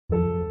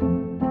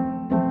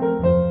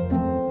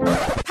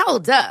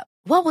Hold up.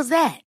 What was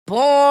that?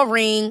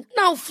 Boring.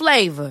 No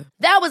flavor.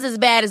 That was as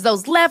bad as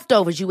those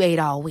leftovers you ate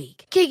all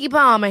week. Keke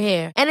Palmer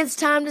here, and it's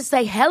time to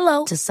say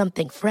hello to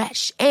something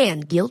fresh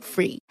and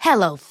guilt-free.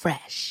 Hello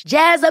Fresh.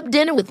 Jazz up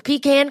dinner with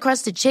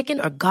pecan-crusted chicken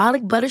or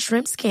garlic butter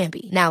shrimp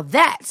scampi. Now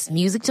that's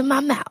music to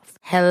my mouth.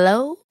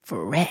 Hello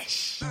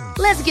Fresh.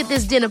 Let's get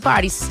this dinner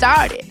party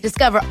started.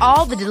 Discover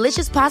all the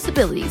delicious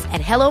possibilities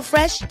at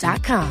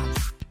hellofresh.com.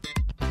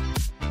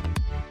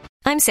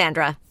 I'm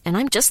Sandra, and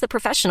I'm just the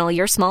professional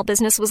your small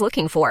business was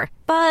looking for.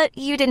 But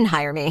you didn't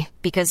hire me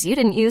because you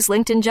didn't use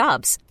LinkedIn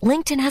Jobs.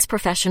 LinkedIn has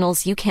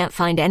professionals you can't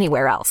find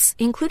anywhere else,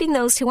 including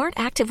those who aren't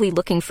actively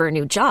looking for a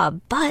new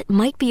job, but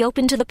might be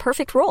open to the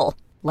perfect role,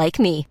 like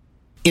me.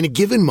 In a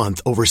given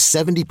month, over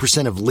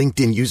 70% of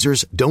LinkedIn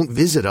users don't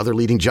visit other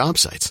leading job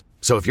sites.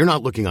 So if you're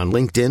not looking on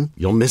LinkedIn,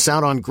 you'll miss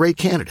out on great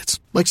candidates,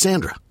 like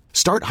Sandra.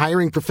 Start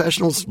hiring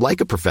professionals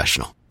like a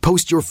professional.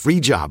 Post your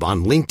free job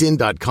on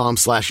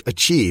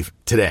linkedin.com/achieve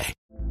today.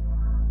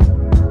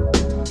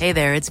 Hey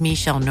there, it's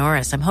Michelle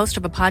Norris. I'm host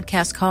of a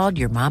podcast called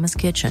Your Mama's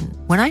Kitchen.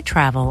 When I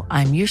travel,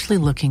 I'm usually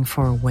looking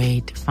for a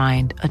way to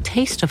find a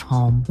taste of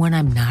home when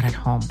I'm not at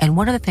home. And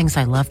one of the things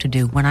I love to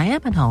do when I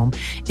am at home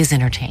is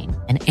entertain.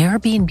 And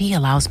Airbnb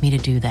allows me to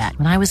do that.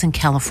 When I was in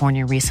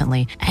California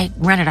recently, I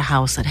rented a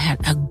house that had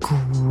a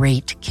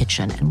great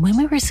kitchen. And when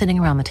we were sitting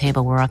around the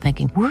table, we're all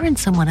thinking, we're in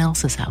someone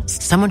else's house.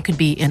 Someone could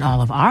be in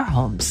all of our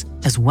homes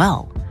as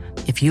well.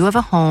 If you have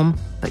a home,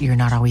 but you're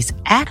not always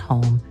at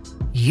home,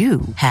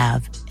 you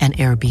have an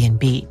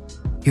Airbnb.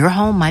 Your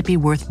home might be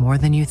worth more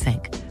than you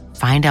think.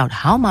 Find out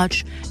how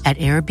much at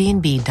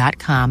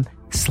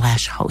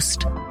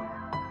airbnb.com/host.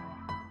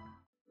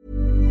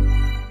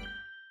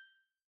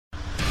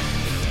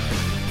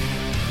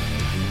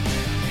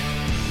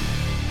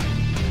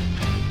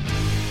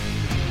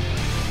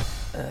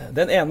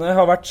 Den ene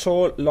har vært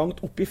så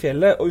langt oppe I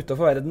fjellet og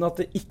utenfor verden at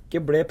det ikke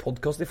ble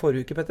podcast I forrige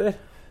uke, Petter.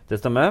 Det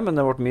stemmer, men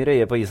det har vært mye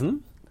røye på isen.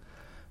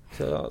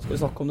 Så skal vi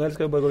snakke om det, eller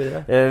skal vi bare gå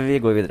videre? Vi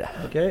går videre.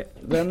 Ok,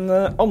 den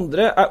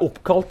andre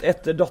oppkalt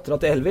etter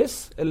datteren til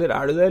Elvis, eller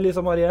det det,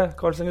 Lisa Marie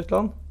Karlsen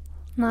Gutland?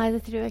 Nei,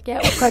 det tror jeg ikke.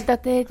 Jeg oppkalt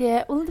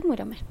etter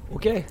oldemora mi.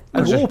 Ok,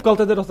 hun oppkalt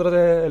etter datteren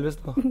til Elvis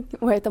da?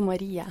 Hun heter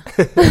Marie.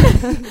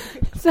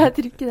 Så jeg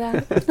tror ikke det.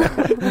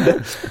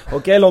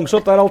 Ok,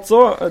 longshot der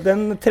altså.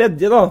 Den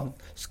tredje da,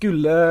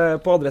 skulle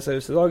på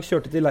Adressehuset I dag,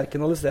 kjørte til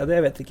Lerkendal I stedet.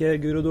 Jeg vet ikke,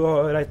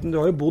 Guro, Reiten,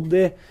 du har jo bodd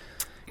I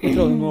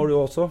Trondheim nå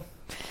du også.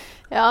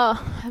 Ja,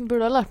 jeg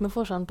burde ha lært meg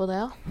forskjellen på det,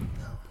 ja.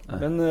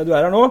 Men du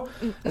her nå.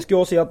 Jeg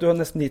skulle også si at du har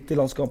nesten 90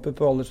 landskamper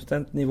på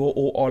aldersbestemt nivå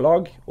og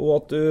A-lag, og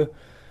at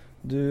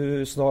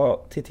du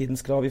sa til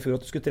tidens krav I fjor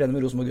at du skulle trene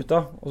med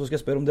Rosenborg-gutta, og så skal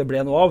jeg spørre om det ble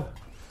noe av.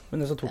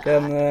 Men så tok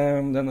jeg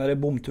den der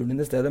bomturen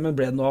din I stedet, men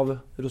ble det noe av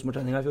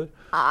Rosenborg-treninga I fjor?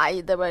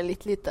 Nei, det ble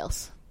litt lite,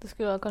 altså. Det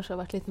skulle kanskje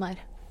ha vært litt mer.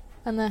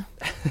 Men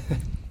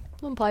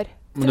noen par.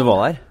 Men du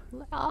var der?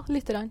 Ja,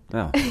 litt rann.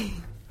 Ja.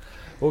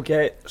 Ok,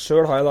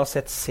 selv har jeg da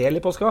sett Sel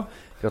I påska.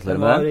 Gratulerer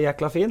Den med var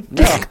jækla fin.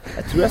 Ja.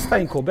 Jeg tror jeg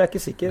steinkobbe, jeg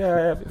ikke sikker.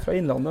 Jeg fra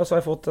Innlandet, og så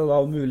har jeg fått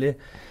da mulig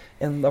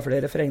enda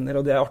flere fregner,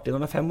 og det artig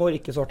når man 5 år,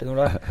 ikke så artig når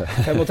det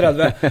 35.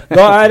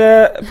 Da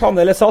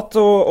panelet satt,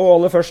 og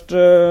aller først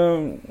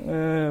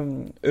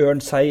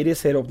Ørn-seier I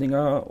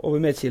serieåpninga over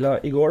Medkila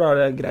I går. Da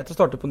det greit å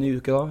starte på ny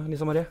uke da,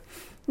 Lisa Marie?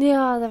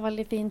 Ja, det var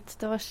veldig fint.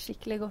 Det var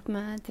skikkelig godt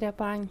med 3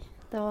 poeng.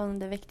 Det var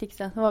det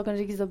viktigste. Det var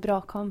kanskje ikke så bra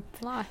kamp.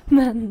 Nei.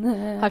 Men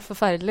Helt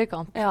forferdelig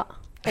kamp. Ja.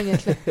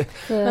 Egentlig.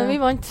 Men vi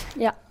vant.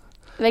 Ja.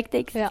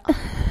 Viktigst. Ja.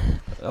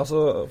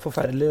 Altså,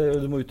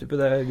 forferdelig, du må utdype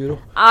det, Guro.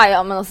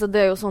 Ja, men altså,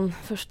 det jo sånn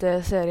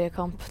første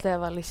seriekamp. Det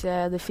vel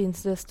ikke det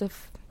fineste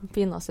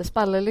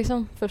spillet,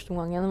 liksom. Første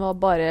omgangen var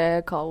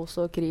bare kaos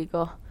og krig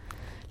og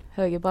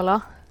høye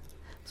baller.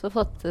 Så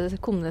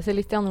kom det seg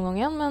litt I andre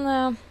omgangen,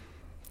 men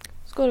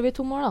skårer vi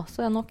 2 mål da, så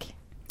det nok.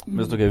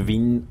 Hvis dere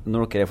vinner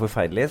når dere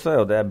forferdelige, så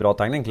jo det bra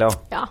tegn egentlig,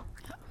 ja.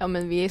 Ja,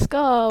 men vi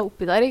skal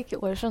oppi der I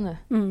år,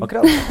 skjønner du.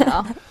 Akkurat.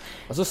 Ja.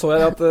 Og så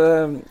jeg at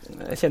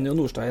jeg kjenner jo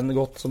Nordstein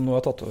godt, som nå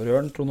har tatt over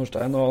Ørn, Trond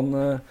Nordstein, og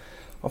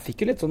han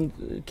fikk jo litt sånn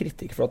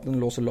kritikk for at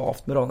den lå så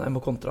lavt med Ranheim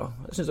og kontra.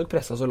 Jeg synes dere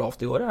presset så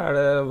lavt I går.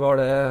 Var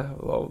det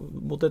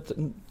mot et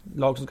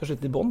lag som skal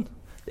slutte I bånd?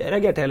 Det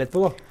reagerte jeg litt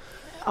på da.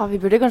 Ja,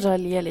 vi burde kanskje ha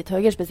litt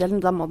høyere, spesielt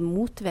når de hadde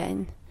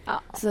motveien. Ja.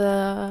 Så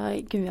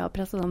kunne vi ha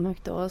presset dem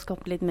høyt og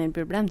skapt litt mer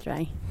problem, tror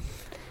jeg.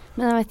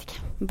 Men jeg vet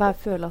ikke. Bare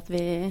føler at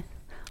vi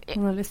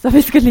har lyst til at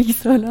vi skal ligge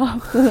så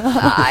lavt.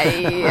 Nei,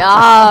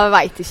 jeg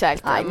vet ikke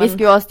helt. Nei, vi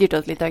skulle ha styrt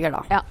oss litt høyere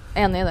da. Ja,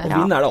 enig I det. Og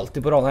vind det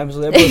alltid på Ranheim, så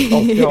det bør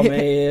alltid ha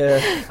med I...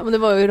 Ja, men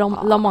det var jo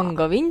La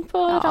Manga-vind på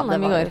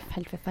Ranheim I går. Ja, det var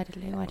helt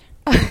forferdelig I går.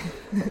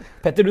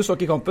 Petter, du så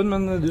ikke kampen,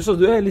 men du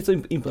litt så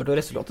imponert av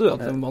resultatet,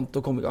 at de vant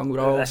å komme I gang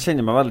bra. Jeg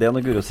kjenner meg veldig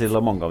når Guro sier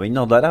La Manga-vind,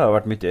 og der har jeg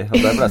vært mye. Og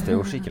der bleste det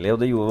jo skikkelig,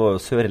 og det var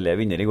jo sørlige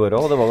vinner I går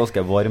også, og det var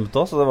ganske varmt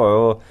også, så det var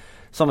jo...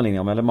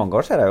 Sammenlignet med La Manga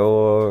ser jeg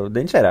jo,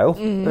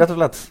 rett og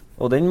slett.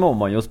 Og den må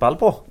man jo spille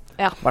på.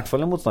 Ja. I hvert fall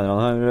når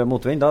motstanderne har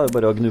motvind, da det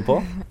bare å gnu på.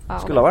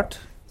 Skulle ha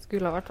vært.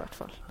 Skulle ha vært I hvert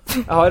fall.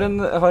 Jeg har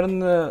en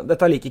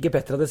dette liker ikke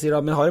Petter at jeg sier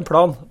da, men jeg har en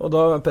plan. Og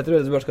da Petter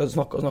Ødesberg bare skal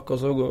snakke, og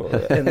så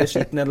ender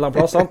skitten en eller annen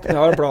plass, sant? Men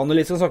jeg har en plan, og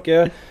skal snakke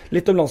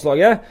litt om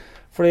landslaget.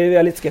 Fordi vi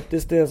litt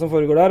skeptiske til det som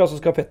foregår der, og så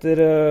skal Petter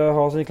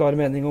ha sin klare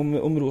mening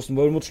om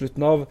Rosenborg mot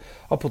slutten av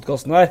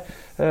podcasten her.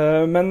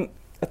 Men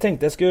jeg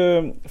tenkte jeg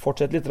skulle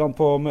fortsette litt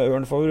på med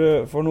Ørn,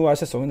 for nå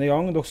sesongen i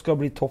gang. Dere skal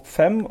bli topp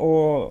 5,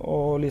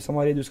 og Lisa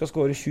Marie, du skal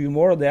skåre 20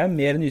 mål, og det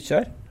mer enn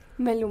Gytkjær.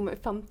 Mellom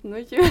 15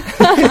 og 20.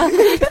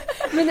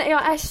 Men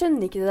jeg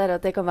skjønner ikke det der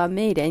at det kan være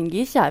mer enn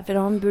Gytkjær, for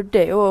han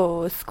burde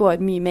jo skåre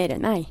mye mer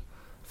enn meg.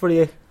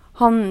 Fordi?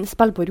 Han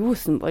spiller på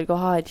Rosenborg og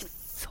har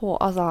så,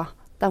 altså,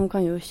 de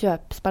kan jo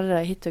kjøpe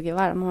spillere hit og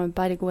gevær, de har jo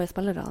bare gode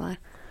spillere der.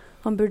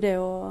 Han burde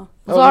jo...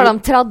 Og så har de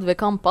 30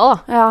 kamper da,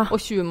 ja. Og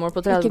 20 mål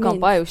på 30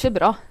 kamper jo ikke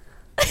bra.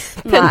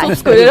 Nei.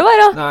 Toppskårer å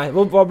være. Nei,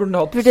 hva burde han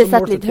hatt? Burde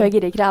sett litt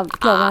høyere krav.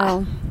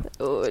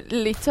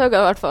 Litt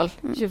høyere i hvert fall.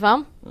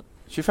 25?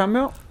 25,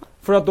 ja.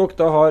 For at dere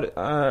da har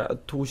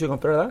 22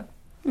 kamper, det?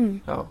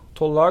 Ja,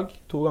 12 lag,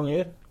 2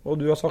 ganger, og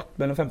du har sagt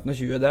mellom 15 og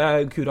 20. Det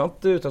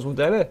kurant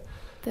utgangspunktet, eller?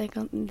 Det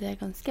er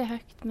ganske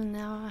høyt, men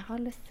jeg har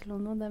lyst til å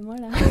nå det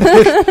målet.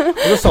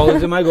 Og så sa du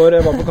til meg i går,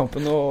 jeg var på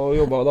kampen og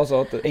jobbet, og da sa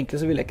at egentlig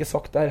så ville jeg ikke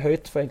sagt det her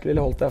høyt, for egentlig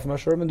ville jeg holdt det her for meg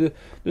selv, men du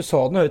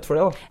sa den høyt for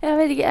det da. Jeg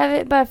vet ikke,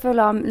 jeg bare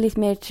føler litt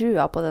mer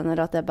trua på det når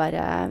at jeg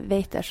bare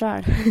vet det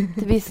selv.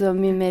 Det blir så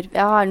mye mer,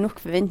 jeg har nok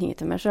forventninger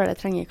til meg selv, jeg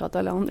trenger ikke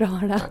at alle andre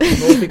har det.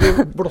 Nå fikk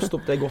du blåst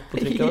opp det godt på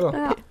trykket da.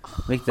 Ja.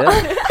 Viktig.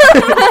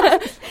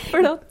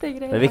 Flotte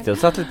greier. Det viktig å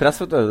sette litt press,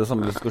 vet du. Det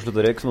samme hvis du skal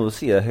slutte å røyke, så må du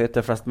si det høyt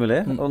til flest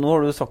mulig. Og nå har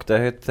du sagt det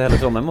høyt til hele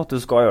Trondheim at du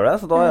skal gjøre det,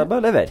 så da er det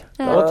bare å levere.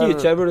 Ja. Da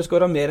Gytkjær burde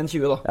skåre mer enn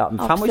 20 da. Ja,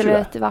 25.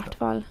 Absolutt, i hvert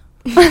fall.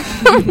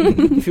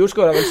 I fjor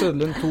skåret vel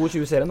Sødlund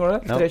 22-serien, var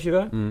det?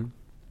 23?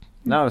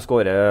 Ja, vi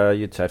skårer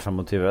Gytkjær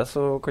 25,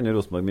 så kan jo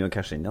Rosenborg mye å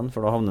cashe inn igjen,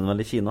 for da havner den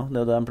vel i Kina.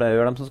 Det det de pleier å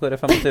gjøre, de som skårer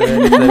 25 i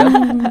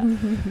serien.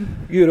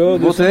 Guro,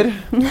 god tur.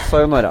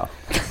 Sayonara.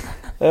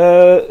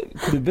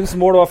 Klubbens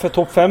mål var for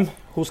topp 5.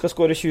 Hun skal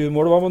skåre 20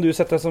 mål. Hva må du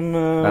sette som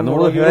Nei, nå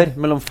må du høre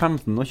mellom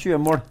 15 og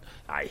 20 mål.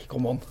 Nei,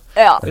 kom on.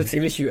 Ja. Det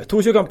sier vi 20.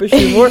 22 kamper,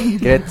 20 mål.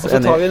 Greit. Og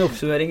så tar vi en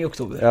oppsummering i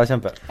oktober. Ja,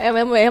 kjempe.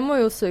 Jeg må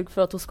jo sørge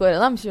for at hun skårer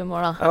de 20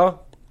 mål da. Ja.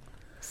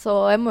 Så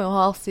jeg må jo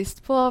ha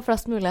assist på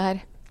flest mulig her.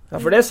 Ja,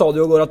 for det sa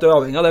du jo i går at du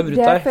avhengig av det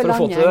brutt der, for å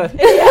få til det der.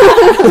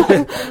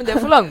 Men det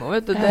for langt,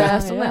 vet du. Det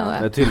sånn det.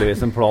 Det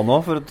tydeligvis en plan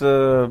også, for at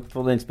på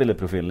den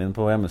spillerprofilen din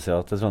på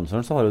hjemmesiden til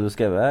Trondheim, så har du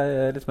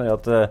skrevet litt mer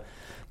at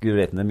Guro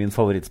Reiten min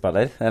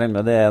favorittspiller. Jeg regner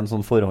med det en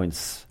sånn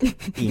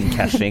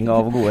forhånds-incashing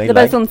av gode innlegg. Det er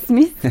bare sånn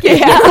smisk.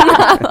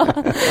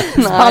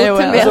 Nei, og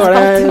så det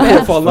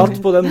påfallende at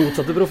på den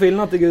motsatte profilen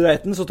at til Guro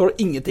Reiten så står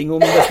det ingenting om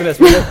beste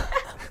medspiller.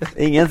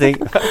 Ingenting.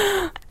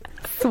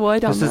 Så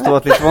jeg synes det var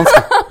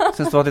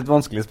et litt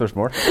vanskelig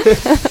spørsmål.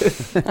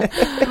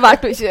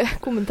 Verdt å ikke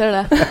kommentere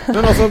det.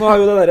 Men altså, nå har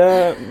jo det der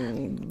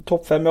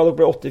topp 5, ja, det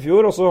ble 8 i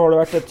fjor, og så har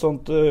det vært et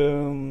sånt,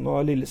 nå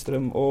har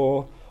Lillestrøm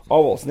og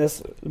Avaldsnes,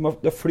 de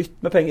har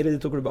flytt med penger i de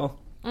 2 klubbene.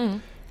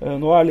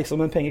 Nå liksom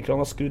den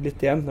pengekranen skrudd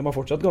litt igjen. De har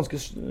fortsatt ganske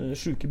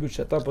syke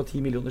budsjetter på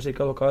 10 millioner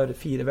cirka. Dere har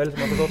 4 vel,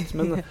 som jeg har forstått.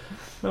 Men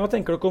hva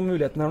tenker dere om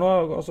muligheten her nå?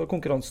 Altså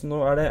konkurransen nå,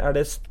 er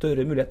det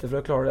større muligheter for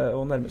å klare det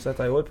å nærme seg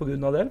dette i år på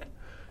grunn av det?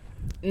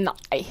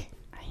 Nei,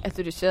 jeg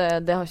tror ikke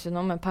det har ikke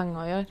noe med penger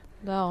å gjøre.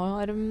 Det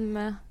har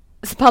med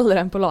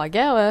spilleren på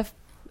laget, og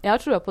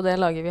jeg tror på det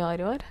laget vi har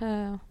i år.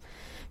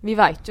 Vi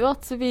vet jo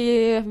at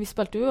vi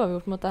spilte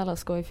uavgjort mot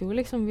LSK i fjor,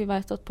 liksom. Vi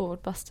vet at på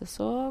vårt beste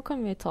så kan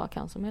vi ta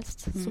hvem som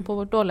helst. Så på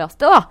vårt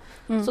dårligste da,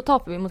 så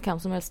taper vi mot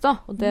hvem som helst da,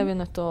 og det er vi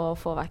nødt til å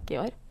få vekk i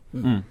år.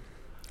 Men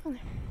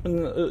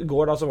i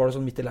går da så var det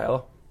sånn midt i leia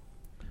da.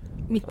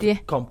 Midt i?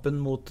 Kampen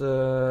mot,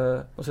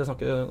 nå skal jeg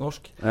snakke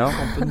norsk,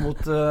 kampen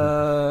mot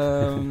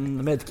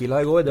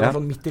Medkila i går, det var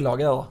sånn midt i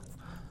laget da.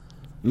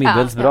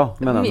 Middels bra,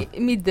 mener jeg.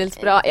 Middels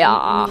bra,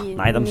 ja.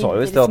 Nei, de sa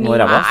jo i sted at de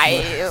var ræva.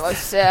 Nei, det var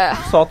ikke...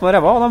 Sa at de var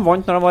ræva, og de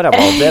vant når de var ræva.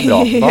 Det er bra.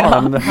 Da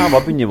har de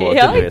hevet bunnivået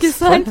tydeligvis. Ja, ikke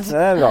sant?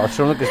 Det er bra,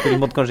 selv om dere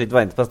spiller mot kanskje ikke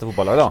verdens beste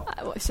fotballag da. Nei,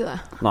 det var ikke det.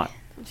 Nei.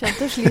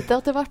 Kjente å slite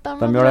at det vært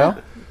dem. De gjør det,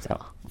 ja.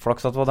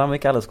 Flaks at det var dem,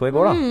 ikke LSK i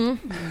går da.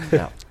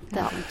 Ja.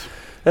 Det var ikke.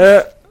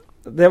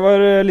 Det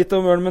var litt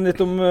om Ørn, men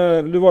litt om,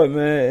 du var jo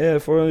med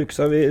for en uke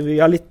siden, vi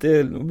litt,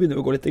 nå begynner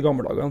vi å gå litt i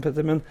gamle dager,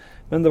 Petter, men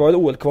det var jo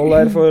et OL-kval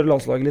der for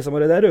landslaget, liksom,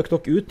 og det røk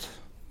dere ut.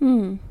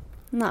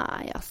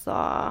 Nei, altså...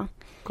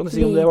 Kan du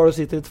si om det, hva du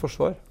sier til ditt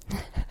forsvar?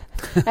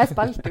 Jeg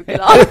spilte jo ikke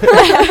da.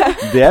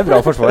 Det er bra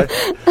forsvar.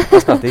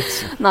 Jeg spilte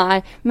ikke. Nei,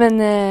 men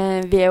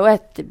vi er jo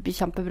et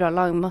kjempebra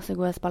lag, masse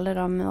gode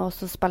spillere, og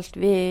så spilte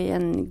vi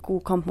en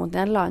god kamp mot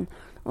Nederland.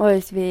 Og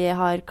hvis vi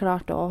har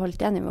klart å holde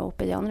det nivået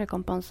oppe i de andre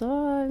kampene, så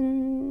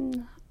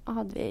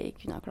hadde vi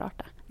kunnet klart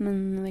det. Men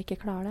når vi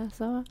ikke klarer det,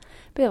 så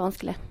blir det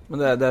vanskelig. Men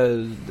det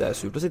er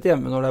surt å sitte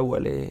hjemme når det er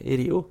OL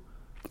i Rio.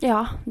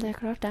 Ja, det er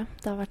klart det.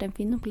 Det har vært en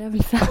fin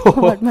opplevelse å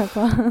ha vært med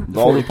på. Da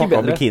har du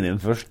pakket bikinien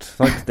først.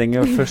 Sant? Den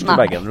er først i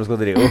bagen når du skal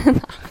drive.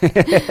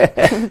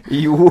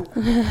 Jo,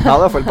 jeg hadde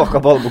i hvert fall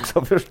pakket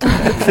ballbuksa først.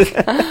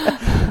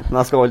 Men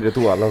jeg skal aldri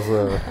til OL,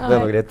 altså. Det er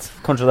noe greit.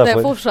 Kanskje derfor. Det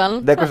er forskjellen.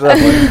 Det er kanskje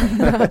derfor.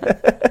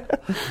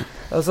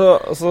 Altså,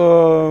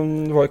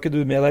 var ikke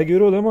du med deg,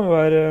 Guro? Det må jo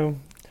være...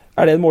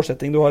 Er det en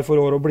målsetting du har for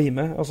år å bli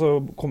med? Altså,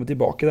 komme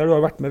tilbake der? Du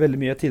har vært med veldig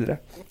mye tidligere.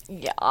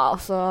 Ja,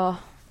 altså,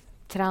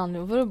 trener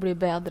jo for å bli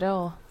bedre,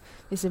 og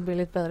hvis jeg blir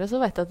litt bedre, så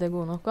vet jeg at det er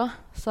god nok også.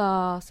 Så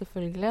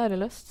selvfølgelig har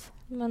jeg lyst,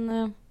 men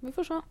vi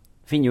får se.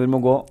 Finnjord må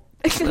gå.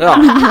 Ja.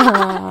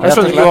 Jeg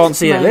skjønner ikke hva han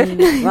sier, eller?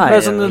 Nei,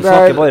 han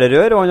snakker bare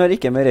rør, og han har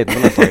ikke mer redd på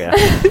lønnslaget.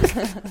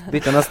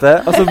 Bytte neste.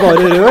 Altså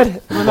bare rør,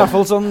 men i hvert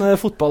fall sånn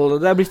fotball,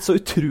 det er blitt så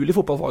utrolig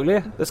fotballfaglig.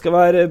 Det skal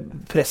være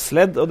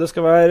pressledd, og det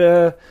skal være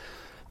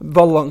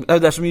det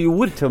er så mye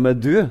jord. Til og med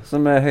du,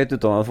 som er høyt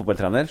utdannet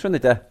fotballtrener, skjønner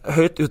ikke?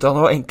 Høyt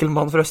utdannet og enkel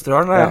mann fra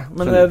Østerdalen, ja.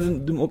 Men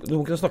du må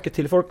kunne snakke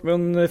til folk,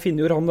 men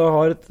Finnjord, han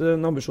har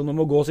en ambisjon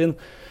om å gå sin,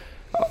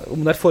 om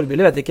det er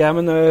forbilde, vet ikke jeg,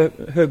 men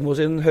Høgmo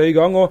sin høy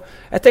gang, og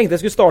jeg tenkte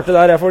jeg skulle starte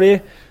der, fordi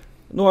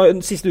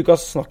den siste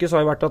ukas snakkes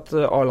har jo vært at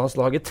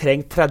A-landslaget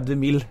trenger 30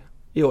 mil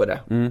i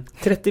året.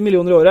 30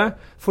 millioner i året,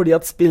 fordi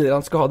at spillerne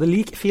skal ha det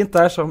like fint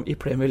der som i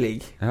Premier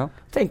League. Ja.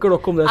 Tenker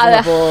dere om det som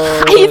er på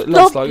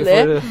landslaget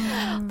for...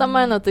 De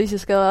mener at det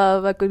ikke skal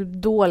være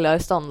dårligere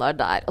standard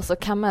der. Altså,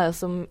 hvem er det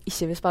som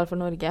ikke vil spille for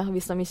Norge?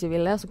 Hvis de ikke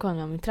vil det, så kan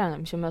trenger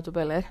de ikke møte opp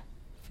heller.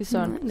 Fy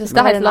søren. Det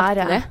skal helt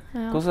latterlig.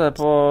 Hvordan er det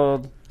på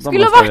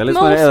skulle ha vært med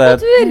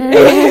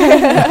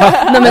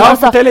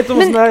oss på tur! Fortell litt om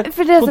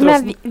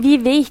sånn vi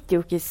vet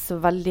jo ikke så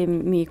veldig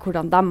mye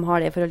hvordan de har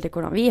det i forhold til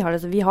hvordan vi har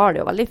det, så vi har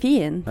det jo veldig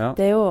fint. Ja.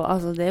 Det er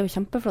jo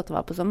kjempeflott å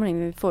være på samling.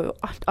 Vi får jo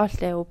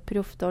alt er jo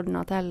proft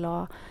ordnet til,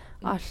 og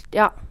alt,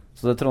 ja.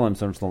 Så det er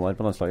Trondheimsstandard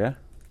på landslaget?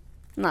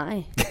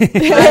 Nei.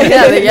 Det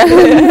er det ikke.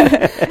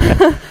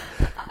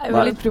 Jeg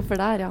var litt proffer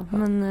der, ja.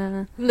 Men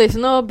det er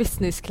ikke noe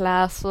business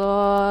class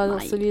og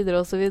så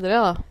videre,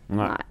 da.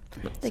 Nei.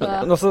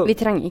 Vi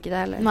trenger ikke det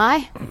heller.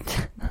 Nei.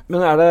 Men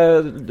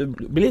du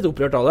blir litt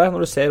opprørt av det når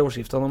du ser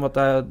overskriftene om at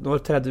det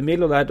er 30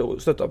 mil, og det er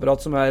et støtteapparat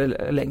som er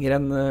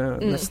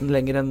nesten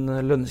lenger enn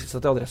lønningslista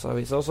til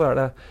Adresseavisa, og så er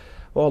det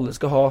og alle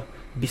skal ha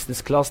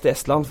business class til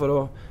Estland for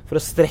å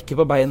strekke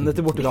på beinene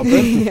til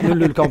bortekampen,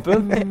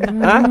 0-0-kampen.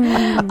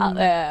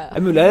 Det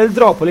er mulig jeg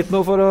drar på litt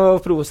nå for å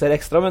provosere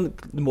ekstra, men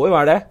det må jo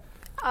være det.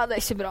 Ja, det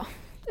er ikke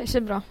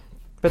bra.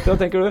 Petter, hva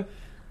tenker du?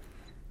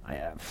 Nei,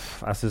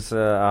 jeg synes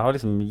jeg har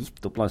liksom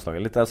gitt opp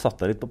landslaget litt. Jeg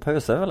satt det litt på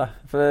pause, vel jeg.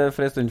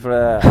 For en stund,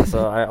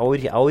 jeg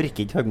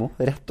orker ikke Høgmo.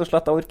 Rett og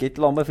slett, jeg orker ikke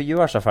la han bare få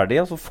gjøre seg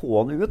ferdig, og så få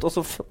han ut, og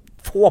så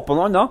få på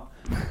noe annet.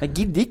 Jeg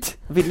gidder ikke,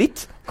 vil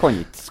ikke, kan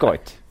ikke, skal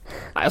ikke.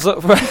 Nei, altså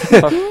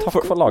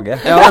Takk for laget.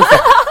 Ja,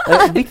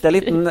 bitte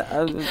liten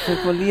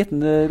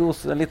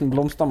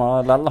blomst av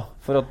meg lell da,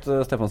 for at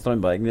Stefan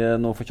Strandberg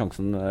nå får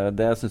sjansen.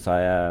 Det synes jeg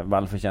er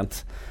vel fortjent.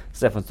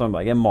 Stefan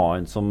Strandberg er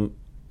mannen som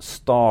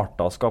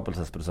startet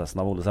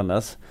skapelsesprosessen av Ole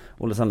Selnes.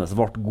 Ole Selnes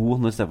ble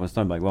god når Stefan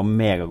Strandberg var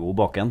megagod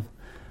baken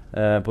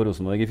på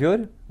Rosenborg i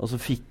fjor, og så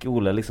fikk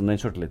Ole liksom den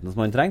kjørteliten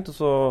som han trengte, og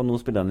så nå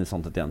spiller han i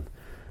Santet igjen,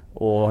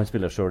 og han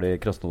spiller selv i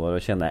Krasnodar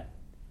og tjener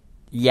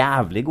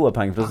jævlig gode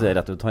penger, for å si det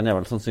rett ut. Han er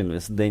vel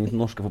sannsynligvis den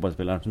norske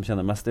fotballspilleren som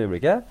tjener mest i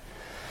øyeblikket.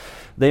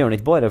 Det gjør han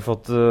ikke bare for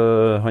at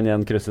han er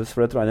en kryssus,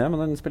 for det tror jeg han er,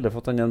 men han spiller for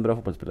at han er en bra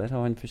fotballspiller,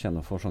 og han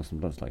fortjener å få sjansen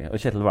på landslaget. Og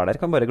Kjetil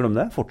Wæler kan bare glemme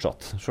det,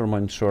 fortsatt. Selv om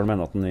han selv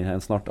mener at han i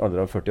en snart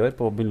alder av 40 år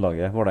på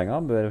bunnlaget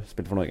Vålerenga bør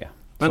spille for Norge.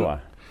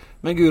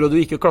 Men Guro, du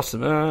gikk jo klasse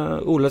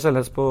med Ole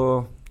Selnes på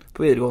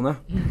videregående.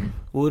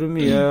 Hvor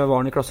mye var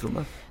han i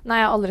klasserommet? Nei,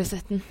 jeg har aldri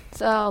sett den,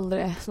 så jeg har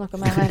aldri snakket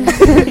med han.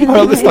 Har du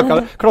aldri snakket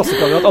med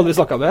klassekamerat? Aldri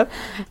snakket med han?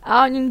 Ja,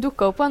 han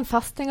dukket opp på en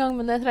fest en gang,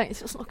 men det trenger jeg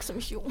ikke å snakke så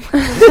mye om.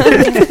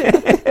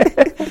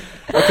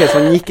 Ok, så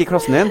han gikk i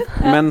klassen din,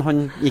 men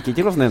han gikk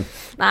ikke i klassen din?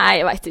 Nei,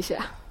 jeg vet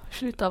ikke.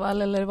 Sluttet vel,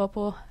 eller var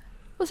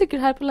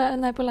sikkert her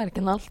på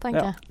Lerkendal,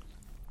 tenker jeg.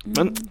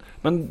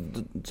 Men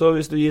så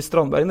hvis du gir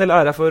Strandberg en del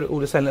ære for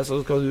Ole Selnes, så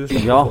skal du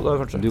snakke på det,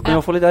 kanskje? Du kan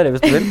jo få litt ære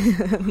hvis du vil.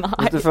 Nei.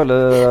 Hvis du føler,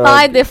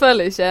 nei, det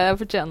føler jeg ikke jeg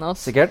fortjener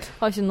oss. Sikkert?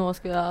 Har ikke noe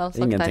skulle jeg ha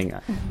sagt. Ingenting,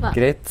 nei.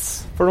 Greit.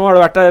 For nå har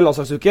det vært en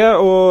landslagsuke,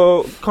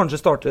 og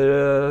kanskje starter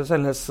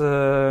Selnes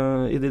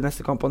i de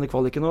neste kampene i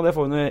kvaliken nå, det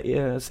får vi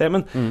se,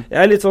 men jeg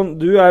er litt sånn,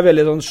 du er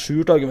veldig sånn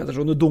skjult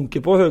argumentasjon, du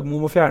dunker på,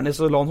 Høgmo må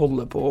fjernes, og la han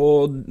holde på,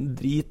 og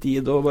drit i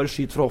det, og bare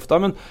skyte fra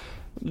hofta, men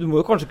du må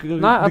jo kanskje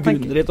begrunne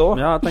litt også.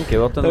 Ja, jeg tenker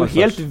jo at det er jo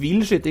helt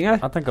vill skyting her.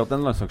 Jeg tenker at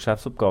en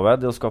landslagssjefs oppgave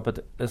er å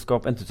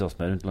skape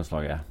entusiasme rundt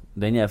landslaget.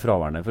 Den er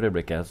fraværende for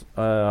øyeblikket.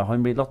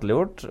 Han blir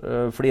latterliggjort,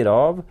 flirer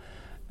av,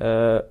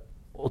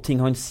 og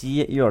ting han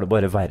sier gjør det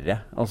bare verre.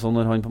 Altså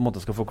når han på en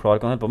måte skal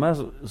forklare hva han holder på med,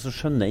 så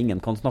skjønner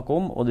ingen hva han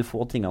snakker om, og de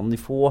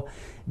få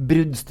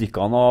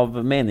bruddstykkene av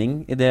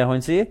mening i det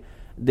han sier,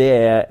 det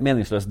er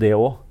meningsløst det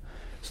også.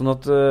 Sånn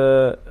at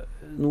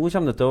nå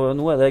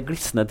er det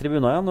glissende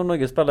tribuner igjen når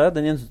Norge spiller.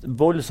 Den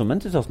voldsomme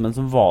entusiasmen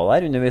som var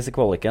der underveis i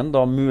kvaliken,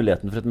 da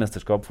muligheten for et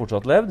mesterskap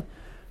fortsatt levde,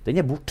 den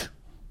er bort.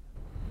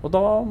 Og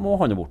da må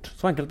han jo bort.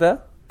 Så enkelt det.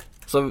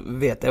 Så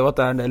vet jeg jo at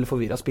det er en del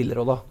forvirret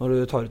spillere også da, når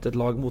du tar ut et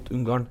lag mot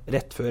Ungarn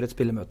rett før et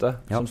spillemøte,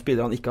 som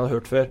spillerne ikke har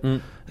hørt før.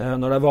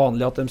 Når det er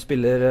vanlig at de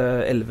spiller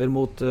elver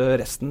mot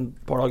resten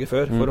et par dager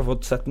før, for å få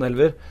sett en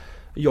elver.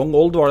 Young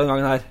Old var det en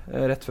gang her,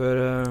 rett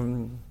før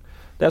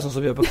Det sånn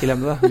som vi gjør på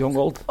Kilhemne, det. Young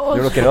Gold.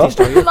 Gjør dere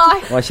også? Nei.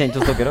 Var kjent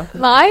hos dere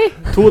også? Nei.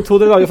 2-3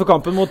 dager for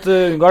kampen mot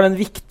Ungarn, den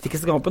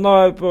viktigste kampen da,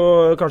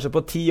 kanskje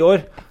på 10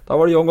 år. Da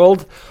var det Young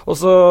Gold. Og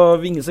så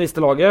ingen som visste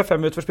laget, 5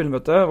 minutter for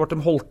spillemøte. Ble de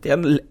holdt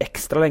igjen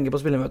ekstra lenge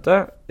på spillemøte.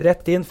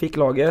 Rett inn, fikk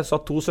laget,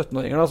 satt 2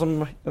 17-åringer da, som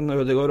en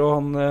Ødegård og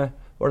han,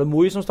 var det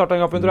Moi som startet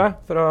den kampen, tror jeg,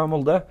 fra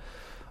Molde.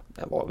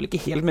 Jeg var vel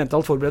ikke helt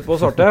mentalt forberedt på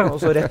å starte, og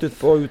så rett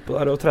utpå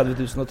der, og 30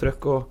 000 og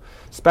trøkk,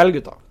 og spill,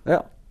 gutta. Ja.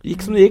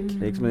 Gikk som det gikk.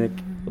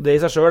 Og det i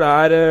seg selv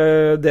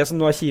det som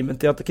nå kimen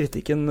til at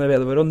kritikken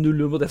vedvarer, og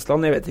 0-0 mot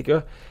Estland, jeg vet ikke.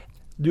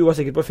 Du var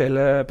sikkert på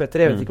fjellet,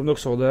 Petter, jeg vet ikke om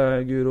dere så det,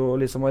 Guro og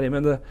Lisa Marie,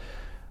 men det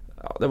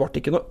ble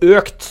ikke noe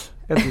økt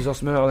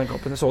entusiasme av den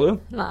kampen. Så du?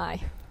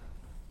 Nei.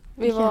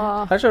 Vi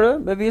var... Her ser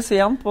du, bevis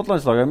igjen på at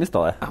landslaget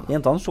mistet det.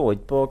 Jentene så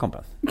ikke på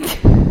kampen.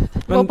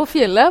 Vi var på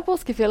fjellet,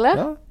 Påskefjellet.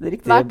 Ja, det er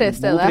riktig. Hvert det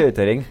stedet. God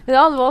prioritering.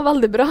 Ja, det var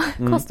veldig bra.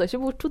 Kastet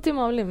ikke bort 2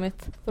 timer av livet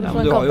mitt. Ja,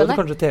 men du har jo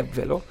kanskje TV på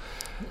fjellet også.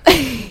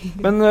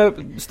 Men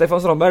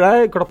Stefan Strandberg,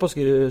 det klapp på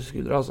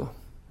skuldra, altså.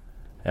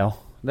 Ja,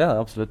 det det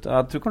absolutt.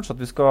 Jeg tror kanskje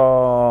at vi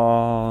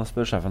skal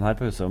spørre sjefen her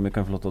på huset om vi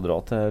kan få lov til å dra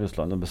til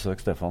Russland og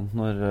besøke Stefan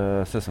når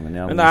sesongen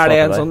igjen. Men det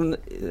en sånn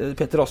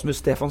Petter Rasmus,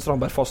 Stefan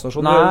Strandberg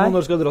fascinasjon når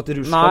du skal dra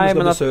til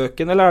Russland og besøke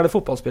den, eller det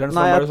fotballspilleren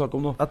Strandberg du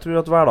snakker om nå? Jeg tror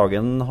at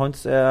hverdagen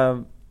hans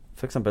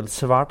for eksempel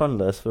svært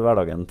annerledes for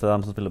hverdagen til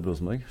dem som spiller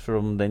Rosenborg,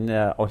 selv om den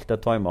alt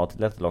timet,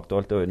 tilrettelagt og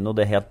alt orden, og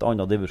det helt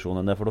annen divisjon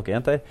enn det for dere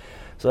jenter,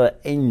 så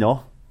enda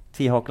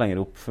 10 hakk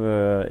lenger opp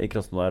i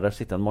Krasnodar. Der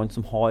sitter en mann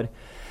som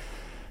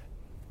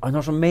han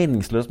har så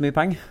meningsløst mye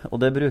penger, og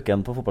det bruker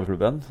han på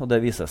fotballklubben, og det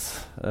vises.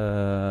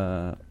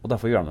 Og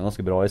derfor gjør han det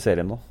ganske bra i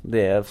serien nå.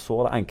 Det så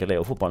enkelt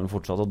jo fotballen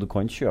fortsatt, at du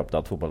kan kjøpe deg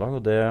et fotballag,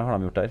 og det har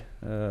de gjort der.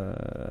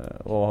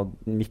 Og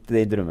midt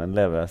i drømmen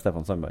lever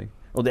Stefan Sandberg.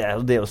 Og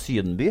det jo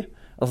Sydenby.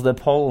 Altså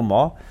det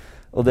Palma,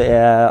 og det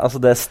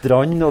det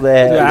strand, og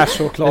det Du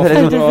så klar for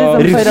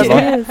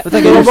Russland.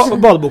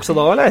 Badebuksa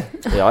da, eller?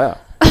 Ja.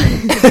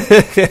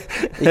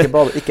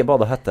 Ikke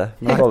bade hette,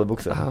 men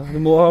badebukse. Ja, du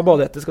må ha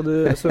badehette, skal du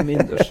svømme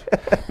innendørs.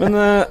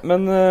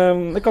 Men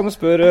jeg kan jo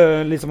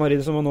spørre Lisa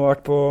Marie, som nå har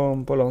vært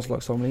på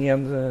landslagssamling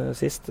igjen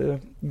sist.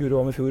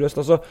 Guro var med i fjor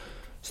høst. Altså,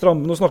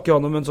 nå snakker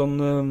han om en sånn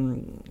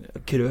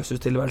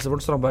krøsustilværelse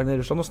for Strandberg i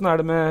Russland. Hvordan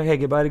det med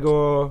Hegerberg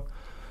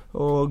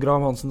og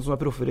Graham Hansen, som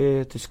proffer i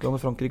Tyskland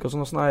og Frankrike og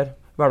sånn? Hvordan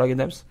hverdagen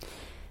deres?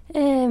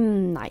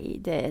 Nei,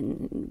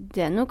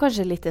 det nå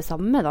kanskje litt det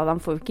samme da. De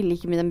får jo ikke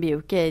like mye, de blir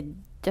jo ikke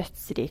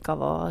dødsrik av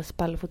å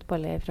spille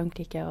fotball i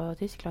Frankrike og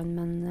Tyskland,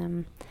 men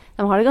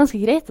de har det ganske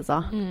greit, altså.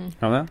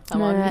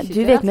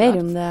 Du vet mer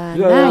om det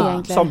enn jeg,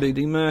 egentlig.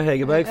 Sambygding med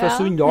Hegerberg fra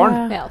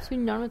Sunndalen. Ja,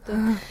 Sunndalen, vet du.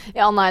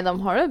 Ja, nei, de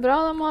har det bra.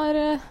 De har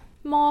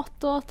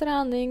mat og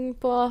trening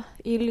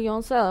I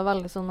Lyon, så det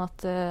veldig sånn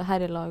at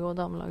herrelaget og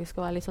damelaget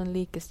skal være litt sånn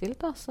likestilt,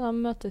 da. Så de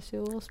møtes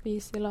jo og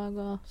spiser I lag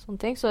og sånne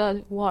ting. Så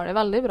hun har det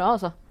veldig bra,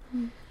 altså.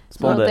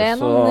 Så Ada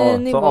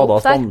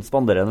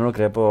spanderer når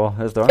dere på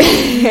restaurant?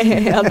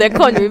 Ja, det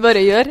kan vi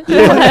bare gjøre.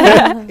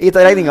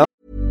 Ikke regninga.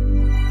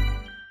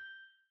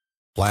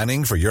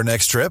 Planning for your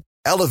next trip?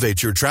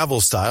 Elevate your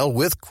travel style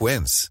with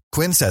Quince.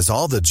 Quince has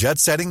all the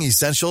jet-setting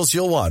essentials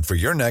you'll want for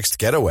your next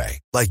getaway,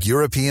 like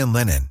European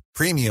linen,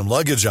 premium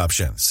luggage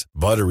options,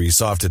 buttery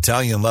soft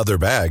Italian leather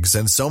bags,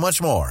 and so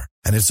much more.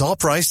 And it's all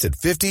priced at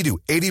 50 to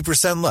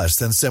 80% less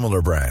than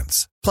similar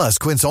brands. Plus,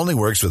 Quince only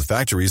works with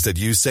factories that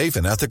use safe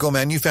and ethical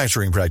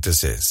manufacturing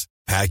practices.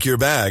 Pack your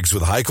bags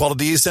with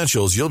high-quality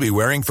essentials you'll be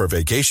wearing for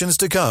vacations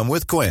to come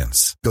with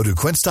Quince. Go to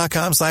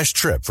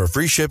quince.com/trip for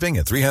free shipping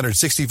and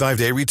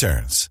 365-day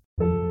returns.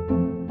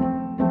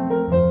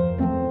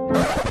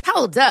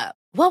 Hold up.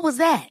 What was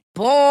that?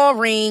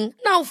 Boring.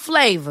 No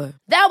flavor.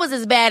 That was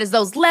as bad as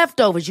those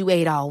leftovers you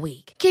ate all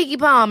week. Keke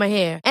Palmer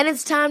here, and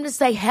it's time to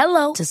say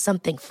hello to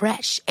something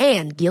fresh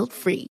and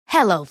guilt-free.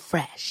 Hello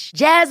Fresh.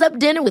 Jazz up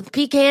dinner with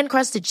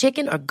pecan-crusted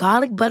chicken or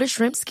garlic butter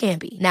shrimp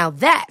scampi. Now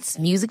that's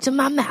music to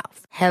my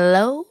mouth.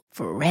 Hello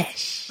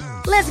Fresh.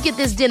 Let's get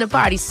this dinner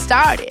party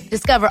started.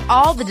 Discover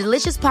all the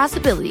delicious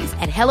possibilities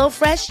at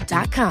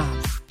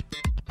HelloFresh.com.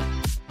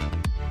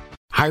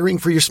 Hiring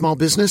for your small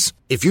business?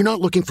 If you're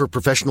not looking for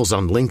professionals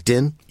on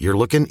LinkedIn, you're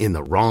looking in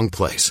the wrong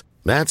place.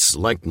 That's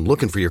like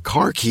looking for your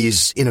car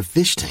keys in a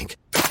fish tank.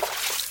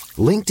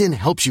 LinkedIn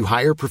helps you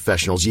hire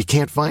professionals you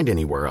can't find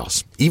anywhere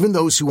else, even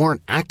those who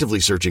aren't actively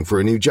searching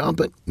for a new job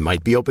but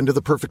might be open to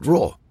the perfect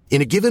role.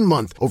 In a given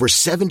month, over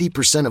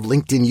 70% of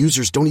LinkedIn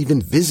users don't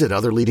even visit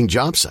other leading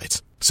job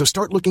sites. So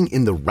start looking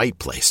in the right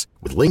place.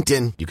 With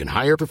LinkedIn, you can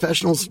hire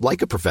professionals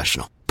like a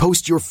professional.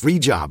 Post your free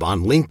job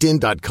on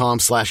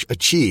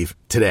linkedin.com/achieve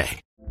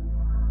today.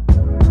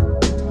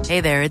 Hey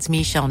there, it's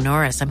Michelle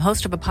Norris. I'm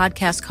host of a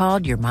podcast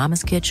called Your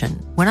Mama's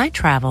Kitchen. When I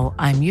travel,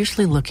 I'm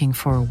usually looking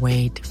for a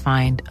way to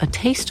find a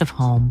taste of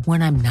home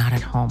when I'm not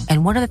at home.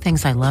 And one of the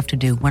things I love to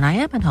do when I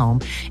am at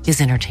home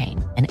is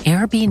entertain. And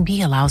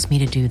Airbnb allows me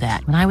to do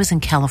that. When I was in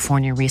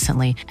California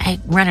recently, I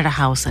rented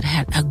a house that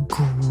had a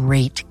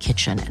great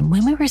kitchen. And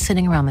when we were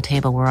sitting around the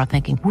table, we were all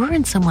thinking, we're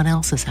in someone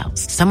else's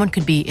house. Someone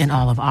could be in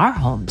all of our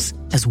homes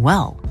as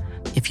well.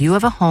 If you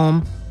have a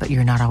home, but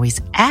you're not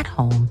always at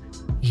home,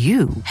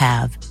 you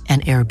have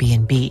an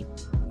Airbnb.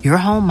 Your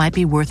home might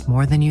be worth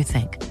more than you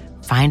think.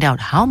 Find out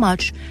how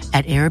much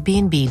at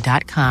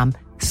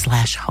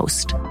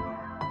airbnb.com/host.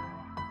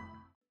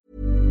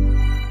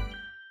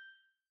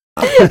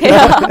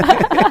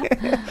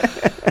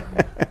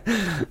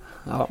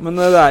 Ja, men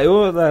det er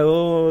jo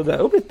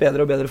blitt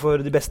bedre og bedre for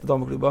de beste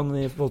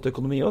dameklubbene I forhold til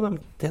økonomi også. De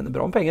tjener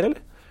bra med penger, eller?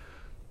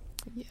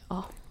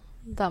 Ja,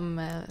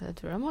 jeg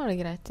tror de har det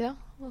greit, ja.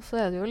 Og så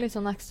det jo litt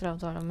sånn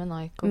ekstraavtaler med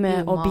Nike og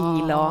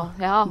bil og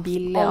ja,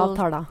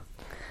 bilavtaler.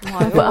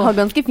 Har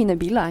ganske fine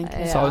biler,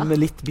 egentlig. Sa hun med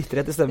litt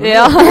bitterhet I stemmen.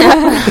 Ja.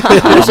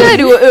 Du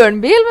kjører jo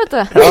Ørnbil, vet du.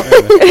 Ja.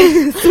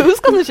 Så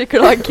skal du ikke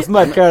klage. Hvordan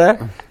merker jeg det?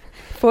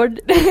 Ford.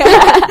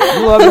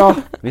 Det var bra.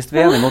 Hvis vi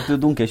om at du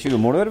dunker 20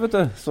 mål, vet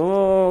du, så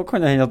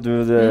kan det hende at du...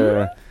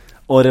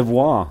 Au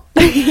revoir.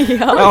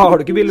 Ja, har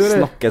du ikke bil,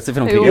 eller? Snakkes I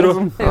Frankrike. Jo.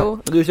 Hun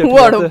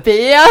har noe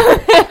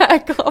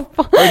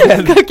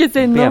kan ikke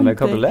si noe. BMW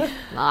kabriolet?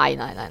 Nei.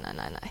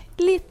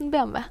 Liten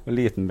BMW.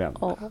 Liten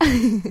BMW.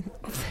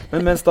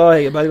 Men mens da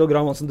Hegerberg og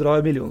Graham Hansen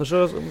drar millioner,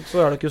 så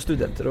det ikke jo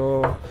studenter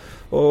og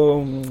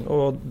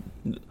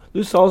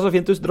du sa så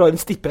fint, du drar inn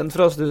stipend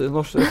fra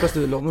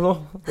studielånet nå.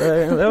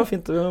 Det var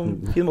fint,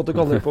 fin måte å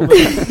kalle det på.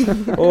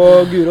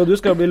 Og Guro, du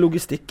skal bli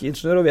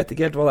logistikkingeniør og vet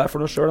ikke helt hva det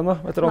for noe selv ennå,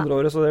 etter andre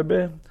året, så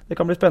det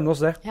kan bli spennende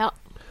å se. Ja,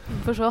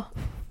 får se.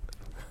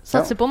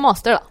 Satser på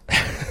master, da.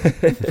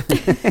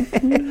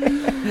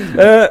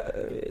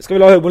 Skal vi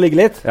la Høgmo ligge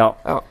litt? Ja.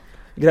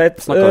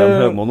 Greit. Snakker vi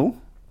om Høgmo nå?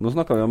 Nå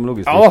snakker vi om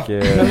logistikk.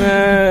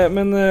 Ja,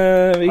 men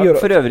vi gjør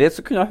det. For øvrig så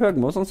kunne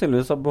Høgmo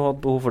sannsynligvis ha hatt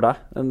behov for deg.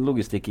 En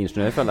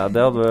logistikkingeniør, føler jeg.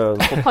 Det hadde fått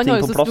ting på plass. Han har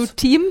jo så stort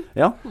team.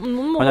 Ja.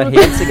 Han har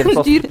helt sikkert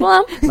plass. Styr på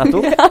dem.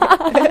 Nettopp.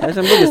 Det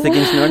som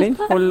logistikkingeniøren din.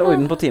 Hold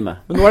orden på teamet.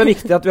 Men nå det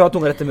viktig at vi har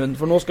tunga rett I munnen,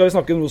 for nå skal vi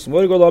snakke om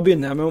Rosenborg, og da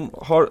begynner jeg med om,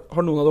 har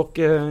noen av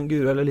dere,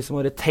 Guro, eller liksom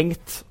har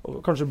tenkt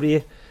å kanskje bli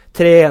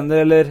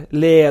trener eller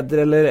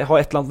leder, eller ha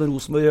et eller annet med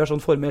Rosenborg å gjøre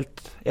sånn formelt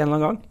en eller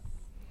annen gang?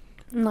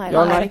 Nei, det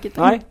har jeg ikke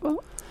tenkt på.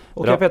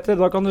 Ok, Petter,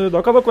 da kan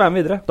dere være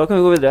med videre. Da kan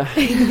vi gå videre.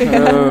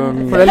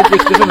 For det litt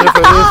viktig, skjønner du,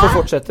 før vi får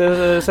fortsette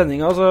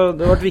sendingen. Så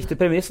det var et viktig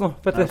premiss nå,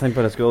 Petter. Jeg tenkte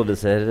bare jeg skulle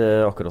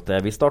adressere akkurat det.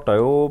 Vi startet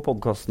jo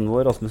podcasten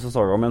vår, Rasmus og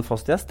Saga, med en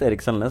fast gjest,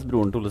 Erik Selnes,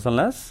 broren til Ole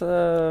Selnes.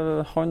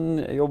 Han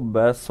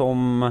jobber som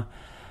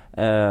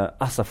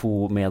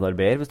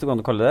SFO-medarbeider, hvis du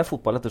kan kalle det,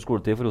 fotball etter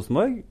skoletid for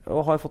Rosenborg,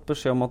 og har fått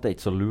beskjed om at det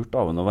ikke så lurt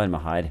av han å være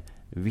med her.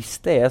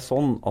 Hvis det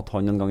sånn at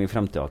han en gang I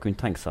fremtiden kunne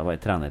tenke seg å være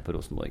trener på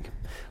Rosenborg,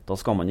 da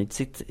skal man ikke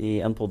sitte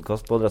I en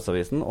podcast på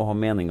Adresseavisen og ha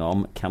meninger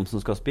om hvem som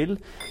skal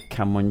spille,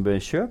 hvem man bør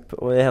kjøpe,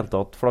 og I hele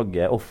tatt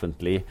flagge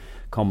offentlig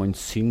hva man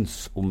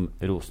syns om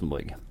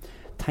Rosenborg.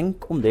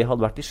 Tenk om det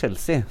hadde vært I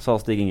Chelsea, sa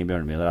Stig Inge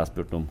Bjørnby da jeg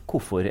spurte om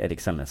hvorfor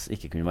Erik Selnes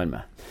ikke kunne være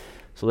med.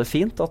 Så det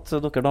fint at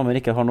dere damer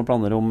ikke har noen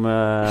planer om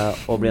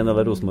å bli en del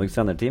av Rosenborgs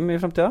trenerteam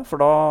I fremtiden, for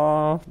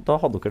da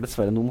hadde dere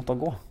dessverre nå måttet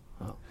gå.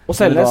 Og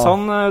Selnes,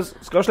 han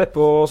skal slippe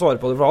å svare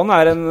på det, for han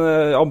en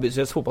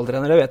ambisiøs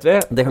fotballtrener, det vet vi.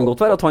 Det kan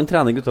godt være at han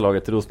trener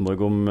guttelaget til Rosenborg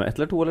om 1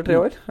 eller 2 eller 3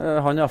 år.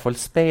 Han I hvert fall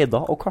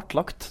speidet og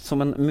kartlagt som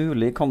en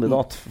mulig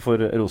kandidat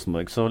for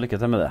Rosenborg, så lykke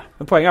til med det.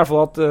 Men poenget I hvert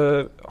fall at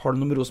har du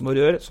noe med Rosenborg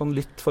å gjøre, sånn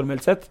litt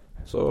formelt sett,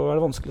 så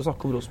det vanskelig å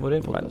snakke om Rosenborg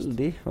I podcast.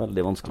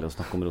 Veldig vanskelig å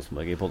snakke om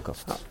Rosenborg I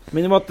podcast. Ja.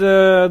 Minimum at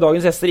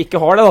dagens gjester ikke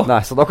har det da.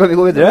 Nei, så da kan vi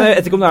gå videre. Jeg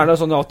vet ikke om det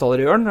noen sånne avtaler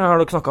I Ørn. Har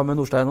dere snakket med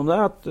Nordstein om det?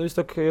 At hvis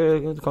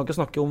dere kan ikke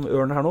snakke om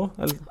Ørn her nå?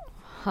 Eller?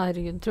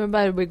 Herregud, tror jeg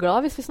bare blir glad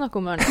hvis vi snakker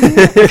om Ørn.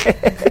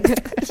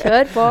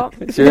 Kjør på.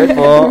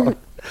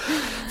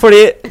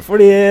 Fordi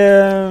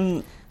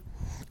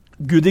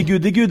Goody.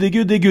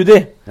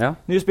 Ja.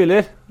 Ny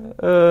spiller.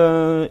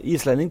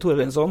 Islending, Tore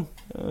Lensson.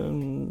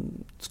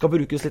 Skal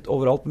brukes litt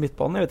overalt på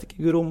midtbanen. Jeg vet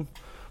ikke, Guro,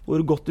 hvor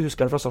godt du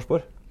husker den fra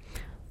Sarpsborg?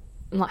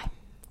 Nei,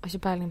 jeg har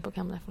ikke peiling på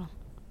hvem det for noe.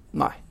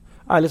 Nei.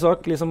 Ærlig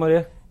sak, Lisa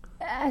Marie.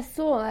 Jeg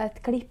så et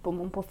klipp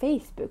om på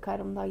Facebook her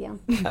om dagen.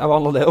 Hva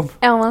handler det om?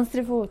 Jeg har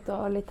venstrefot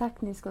og litt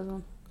teknisk og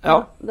sånn. Ja.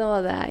 Det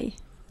var det jeg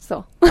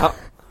så. Ja.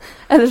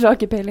 Ellers har jeg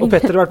ikke peiling. Og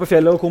Petter har vært på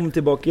fjellet og kom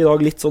tilbake I dag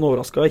litt sånn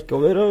overrasket, ikke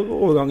over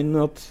overgangen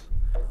at...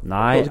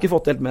 Nei. Du hadde ikke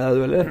fått helt med deg,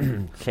 du, eller?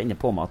 Kjenner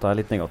på meg at jeg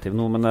litt negativ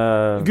nå, men...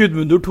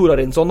 Gudmundur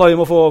Torarinsson, da. Vi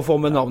må få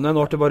med navnet.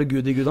 Nå det bare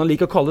Gudi. Han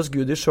liker å kalles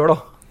Gudi selv, da.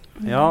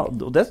 Ja,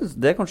 og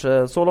det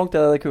kanskje så langt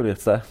det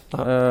kuleste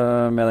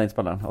med den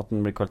spilleren, at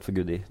den blir kalt for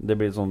Gudi. Det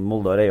blir sånn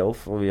Molde og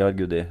Reiolf, og vi har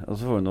Gudi. Og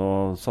så får vi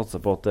nå satse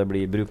på at det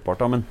blir brukbart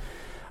da, men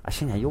jeg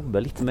kjenner jeg jobber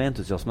litt med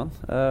entusiasmen.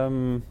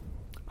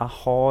 Jeg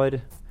har...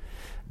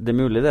 Det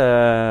mulig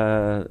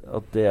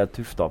at det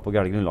tufta på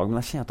gærlig grunnlag, men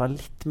jeg kjenner at jeg har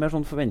litt mer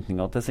sånn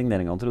forventninger til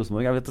signeringene til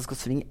Rosenborg. Jeg vil at det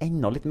skal svinge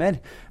enda litt mer.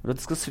 Jeg vil at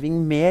det skal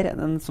svinge mer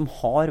enn en som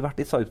har vært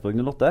I Salzburg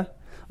 08.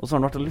 Og så har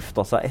han vært og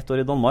luftet seg 1 år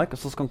I Danmark, og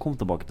så skal han komme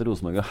tilbake til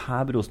Rosenborg og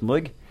heve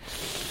Rosenborg.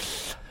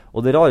 Og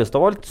det rareste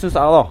av alt, synes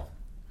jeg da,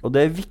 og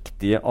det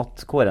viktig at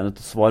Kåre nødt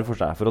til å svare for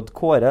seg, for at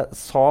Kåre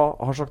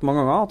har sagt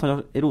mange ganger at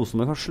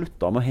Rosenborg har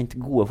sluttet med å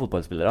hente gode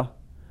fotballspillere.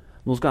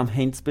 Nå skal de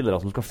hente spillere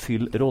som skal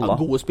fylle roller.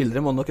 Ja, gode spillere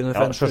må nok kunne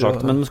ja,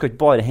 selvsagt, men de skal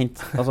ikke bare hente,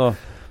 altså,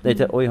 det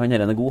ikke, oi, han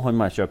her god, han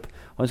må jeg kjøpe.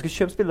 Han skal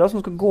kjøpe spillere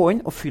som skal gå inn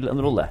og fylle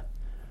en rolle.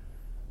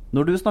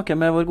 Når du snakker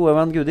med vår gode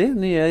venn Gudi,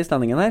 nye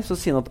islendingen her, så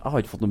sier han at jeg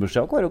har ikke fått noen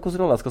beskjed av Kåre hvordan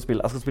rolle jeg skal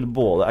spille.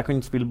 Jeg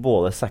kan spille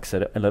både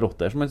sekser eller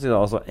åtter, som man sier,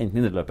 altså enten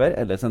indreløper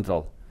eller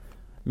sentral.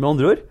 Med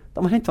andre ord,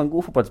 de har hentet en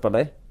god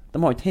fotballspiller. De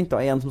har ikke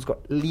hentet en som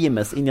skal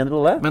limes inn i en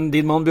rolle. Men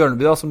din mann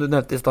Bjørneby, da, som du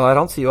nevnte i sted her,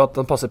 han sier jo at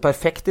han passer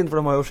perfekt inn,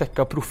 for de har jo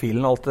sjekket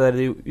profilen og alt det der,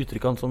 de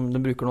uttrykkene som de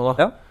bruker nå da.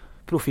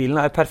 Ja.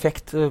 Profilen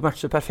perfekt,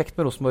 matcher perfekt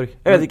med Rosenborg.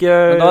 Jeg vet ikke...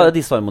 Men da er det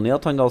disharmoni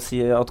at han da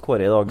sier, at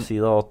Kåre i dag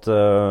sier da at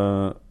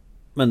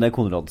men det er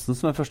Konradsen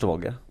som er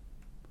førstevalget.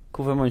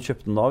 Hvorfor har man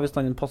kjøpt den da, hvis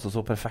han passer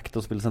så perfekt til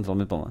å spille sentral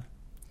midtbane?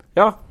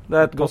 Ja, det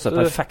er et godt... Passer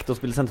perfekt til å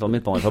spille sentral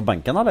midtbane fra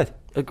benken, eller?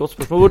 Et godt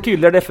spørsmål. Hvor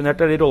tydelig er definert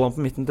de rollene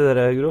på midten til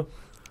dere, Gro?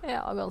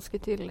 Ja, ganske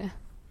tydelig.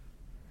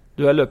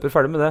 Du er løper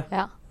ferdig med det?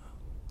 Ja.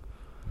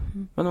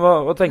 Men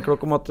hva tenker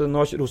dere om at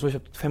nå har Rosenborg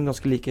kjøpt fem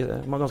ganske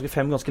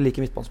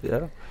like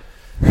midtbanespillere?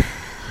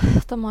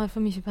 De har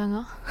for mye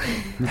penger.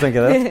 Du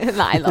tenker det?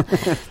 Neida.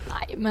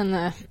 Nei, men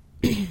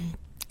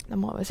de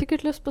har vel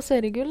sikkert lyst på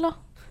seriegull da.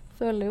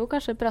 Føler jo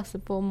kanskje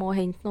presset på å må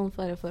hente noen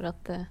for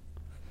at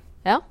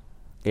ja.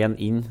 En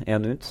inn,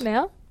 en ut.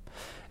 Ja.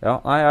 Ja,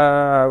 nei,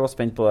 jeg var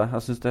spent på det.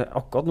 Jeg synes det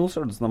akkurat nå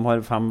ser det ut som de har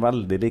 5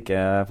 veldig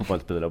like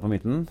fotballspillere på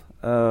midten.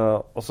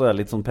 Og så er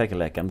det litt sånn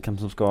pekeleken hvem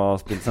som skal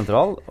spille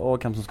sentral,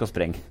 og hvem som skal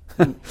sprenge.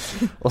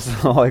 Og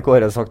så har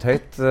Kåre sagt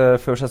høyt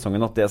før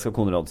sesongen at det skal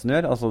Konradsen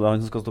gjøre, altså det er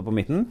han som skal stå på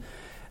midten.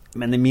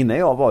 Men i mine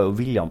øyne var jo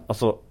William,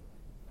 altså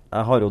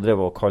jeg har jo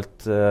drevet og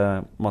kalt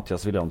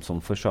Mathias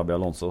Williamson for Xabi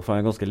Alonso, for han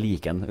er ganske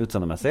liken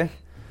utseendemessig.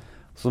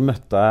 Så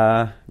møtte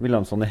jeg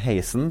Williamson i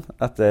heisen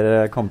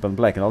etter kampen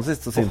på Lerkendal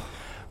sist, og sier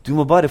du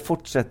må bare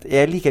fortsette.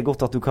 Jeg liker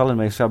godt at du kaller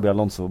meg Xabi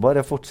Alonso.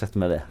 Bare fortsett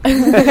med det.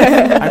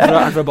 Er det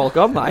fra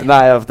Balkan?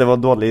 Nei, det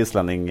var dårlig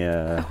islending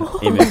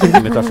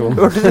imitasjon.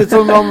 Hørtes ut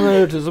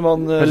som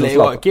han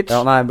Leo Ajkic. Ja,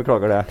 nei,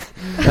 beklager det.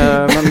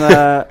 Men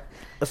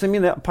altså,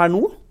 per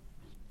nå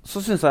så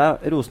synes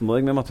jeg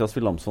Rosenborg med Mathias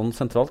Williamson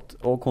sentralt,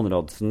 og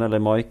Konradsen eller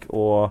Mike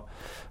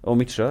og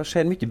Midtsjø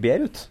ser mye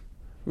bedre ut.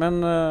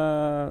 Men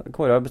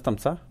Kåre har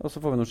bestemt seg, og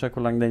så får vi nå se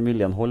hvor lenge den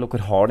viljen holder, og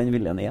hvor hard den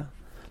viljen er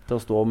til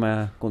å stå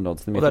med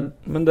Konradsen i midten.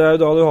 Men det er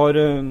jo da du har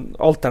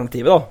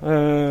alternativet da,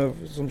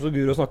 som så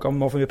Guro snakket om,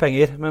 har for mye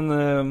penger, men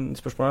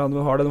spørsmålet er om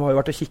de har jo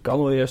vært og kikket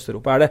nå i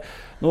Østeuropa.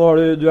 Nå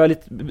du er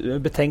litt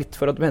betenkt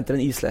for at du henter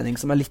en islending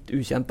som er litt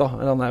ukjent da.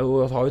 Han har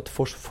jo et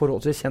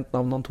forholdsvis kjent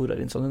navn, han Tor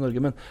Arinsson i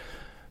Norge,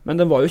 men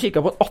den var jo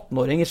kikket på en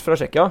 18-åring fra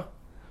Tsjekkia,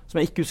 som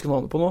jeg ikke husker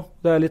navnet på nå.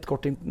 Det er litt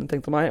kort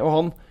tenkt av meg, og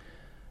han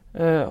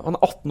er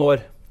 18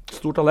 år,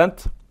 stort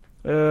talent,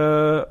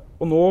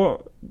 og nå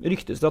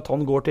ryktes det at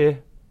han går til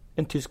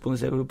en tysk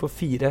bondesliga på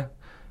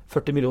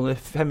 5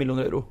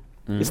 millioner euro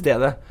i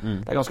stedet.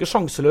 Det er ganske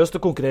sjanseløst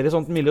å konkurrere i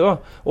sånt miljø da.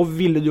 Og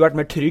ville du vært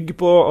mer trygg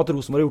på at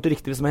Rosenborg har gjort det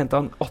riktig hvis de har hentet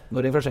en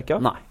 18-åring fra Tsjekkia?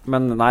 Nei,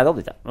 det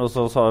hadde ikke. Og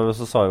så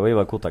sa jo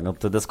Ivar Koteng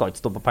at det skal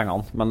ikke stå på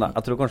pengene, men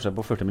jeg tror kanskje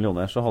på 40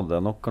 millioner så hadde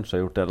det nok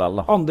kanskje gjort det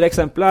lell da. Andre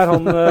eksempler er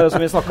han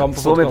som vi snakket om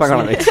på podcasten. Så mye penger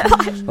er ikke.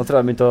 Da tror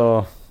jeg begynte å...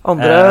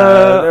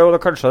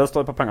 kanskje det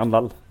står på pengene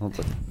lell.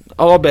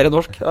 Han var bedre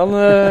norsk.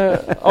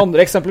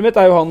 Andre eksempelet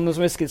mitt er jo han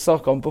som vi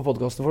snakket om på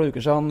podcasten for noen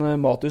uker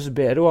siden, Matus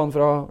Bero, han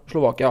fra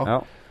Slovakia. Ja.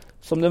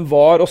 Som den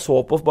var og så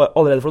på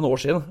allerede for noen år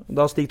siden,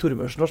 da Stig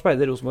Tormørsen var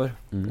speider i Rosenborg.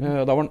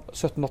 Da var han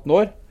 17-18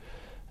 år.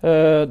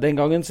 Den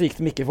gangen så gikk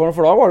de ikke for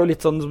da var det jo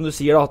litt sånn som du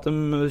sier da, at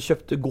de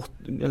kjøpte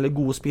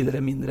gode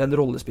spillere mindre enn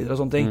rollespillere og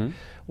sånne ting.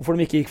 Hvorfor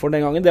de ikke gikk for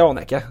den gangen, det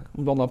aner jeg ikke,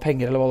 om det var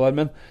penger eller hva det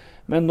var,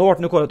 men nå ble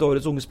han jo kåret til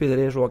årets unge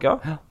spiller i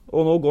Slovakia,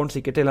 og nå går han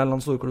sikkert til en eller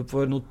annen storklubb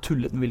for noe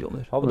tullet med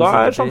millioner. Og da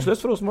er det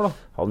sjanseløst for Rosenborg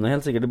da. Han er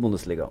helt sikkert i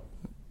Bundesliga.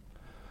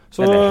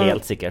 Eller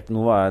helt sikkert,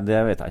 det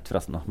vet jeg ikke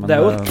forresten da. Men det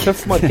er jo et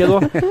tøft marked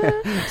også.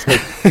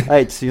 Jeg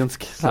er ikke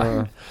synsk.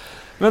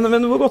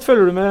 Men hvor godt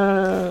følger du med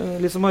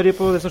liksom, Marie,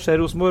 på det som skjer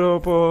i Rosenborg og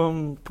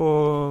på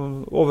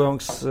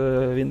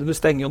overgangsvinduet? Du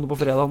stenger jo noe på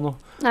fredag nå.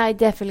 Nei,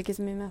 det følger ikke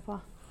så mye med på.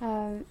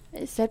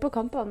 Jeg ser på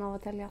kampene av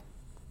og til, ja.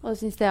 Og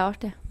synes det er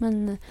artig. Men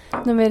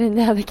noe mer enn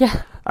det er det ikke.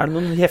 Er det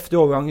noen heftige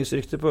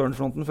overgangsrykter på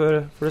Ørnfronten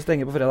før det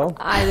stenger på fredag?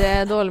 Nei, det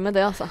er dårlig med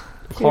det, altså.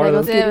 Det er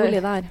ganske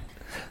rolig der.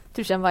 Jeg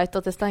tror ikke de vet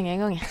at det stenger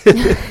en gang.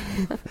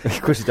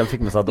 Kanskje ikke de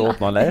fikk med seg at det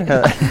åpnet eller?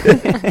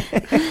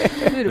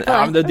 Ja,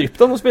 men det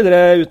dryppet noen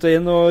spillere ut og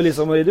inn, og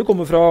Lisa Marie, du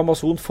kommer fra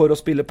Amazon for å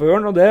spille på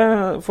Ørn, og det,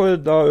 for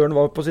da Ørn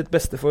var på sitt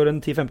beste for en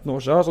 10-15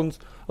 år siden, sånn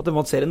at de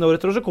vant serien året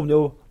etter, så kom det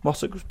jo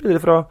masse spillere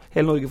fra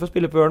hele Norge for å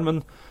spille på Ørn,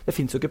 men det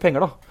finnes jo ikke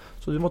penger da.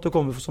 Så du måtte jo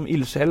komme som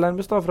ildsjel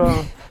nærmest da,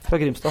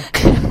 fra Grimstad.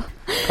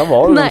 Hva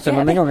var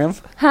lønnsummen den gangen?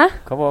 Hæ?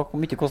 Hvor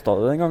mye kostet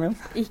det den gangen?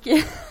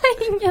 Ikke,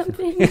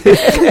 ingenting.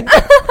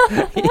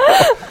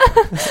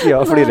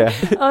 Ja, flirer.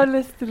 Jeg har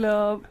lyst til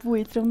å bo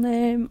i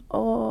Trondheim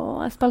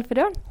og spille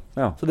for Ørn.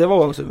 Ja. Så det var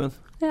overgangssummen?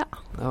 Ja.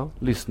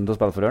 Lysten til å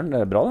spille for Ørn,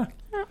 det er bra det.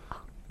 Ja.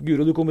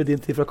 Guro, du kom i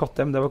din tid fra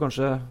Kattem, det var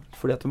kanskje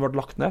fordi at de ble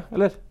lagt ned,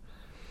 eller?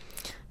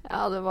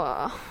 Ja, det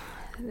var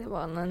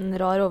en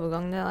rar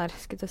overgang det der,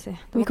 skulle jeg si.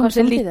 Vi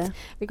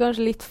kanskje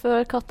litt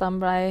før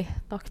Kattem ble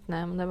lagt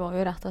ned, men det var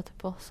jo rett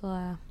etterpå, så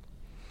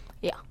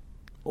ja.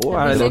 Vi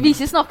vil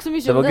ikke snakke så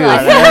mye om det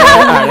der.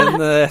 Er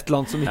det et eller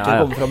annet som ikke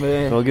kommer frem i...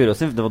 Det var Guro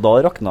sin, det var da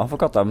rakna for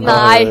Kattem.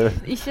 Nei,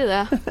 ikke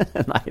det.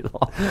 Nei da.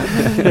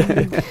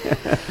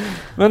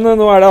 Men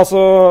nå er det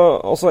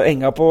altså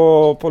Enga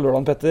på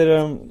lørdagen, Petter,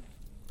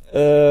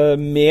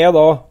 med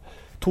da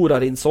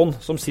Tora Rinsson,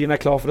 som sier han er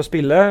klar for å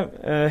spille.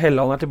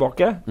 Helland er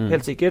tilbake,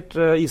 helt sikkert.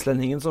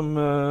 Islendingen som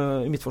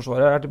i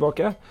midtforsvaret er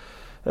tilbake.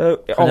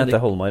 Han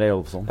heter Holmar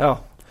Eyolfsson. Ja,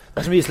 det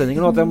er som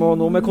islendingen at nå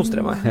må jeg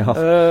konsentrere meg. Ja.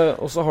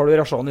 Og så har du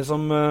Rashani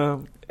som,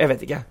 jeg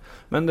vet ikke.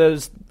 Men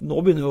nå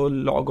begynner jo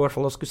laget i hvert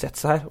fall å skulle sette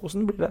seg her.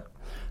 Hvordan blir det?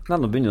 Nei,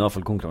 nå begynner i hvert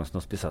fall konkurransen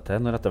å spisse til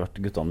når etter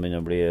hvert guttene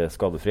begynner å bli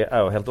skadefri. Jeg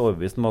er jo helt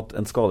overbevist om at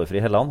en skadefri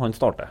Helland, han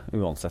starter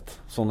uansett.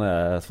 Sånn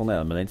er det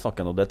med den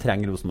saken, og det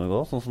trenger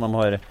Rosenborg også, sånn som de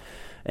har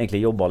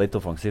egentlig jobbet litt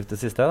offensivt det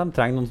siste. De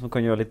trenger noen som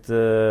kan gjøre litt,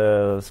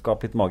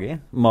 skape litt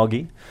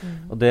magi.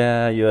 Og det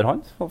gjør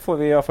han, og får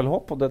vi i hvert fall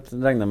håp, og det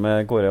regner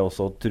med Kåre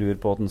også tror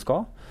på at den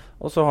skal.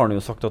 Og så har han jo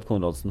sagt at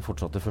Konradsen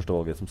fortsatt er første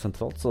valget som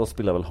sentralt, så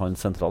spiller vel han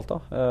sentralt da.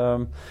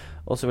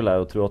 Og så vil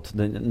jeg jo tro at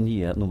den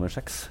nye nummer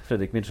 6,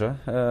 Fredrik Midtsjø,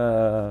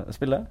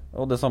 spiller,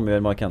 og det samme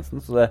gjør Mark Hansen,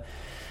 så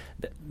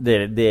det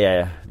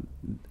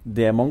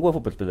er mange gode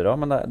fotballspillere,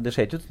 men det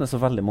ser ikke ut som det er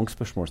så veldig mange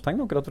spørsmålstegn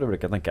akkurat for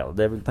øyeblikket, tenker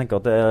jeg. Jeg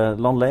tenker at det er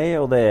Landley,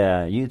 og det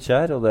er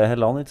Gytkjær, og det er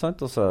Helland, ikke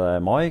sant? Og så er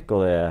det Mike, og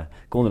det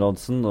er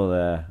Konradsen, og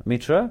det er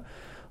Midtsjø.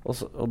 Og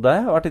det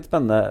har vært litt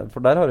spennende,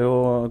 for der har jo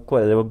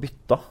Kåre det var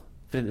bytta.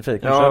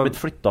 Fredrik Midtsjø har blitt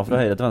flyttet fra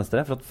høyre til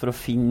venstre for å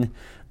finne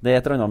det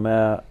et eller annet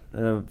med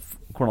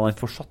hvordan han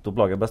får satt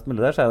opp laget best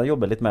mulig der, så jeg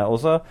jobber litt med. Og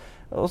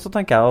så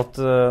tenker jeg at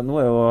nå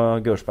er jo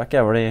Gersbæk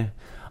vel i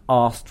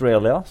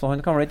Australia, så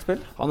han kan vel ikke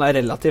spille. Han er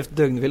relativt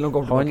døgnvill når han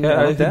kommer tilbake.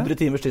 Er det 100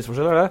 timers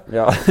tidsforskjell, er det?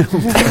 Ja,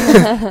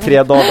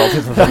 3 dager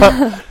tidsforskjell.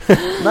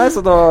 Nei,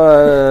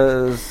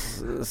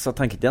 så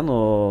tenker ikke jeg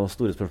noe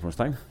store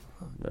spørsmålstegn.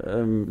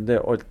 Det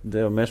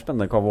er jo mer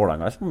spennende hva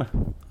Vålerenga er som med.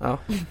 Ja.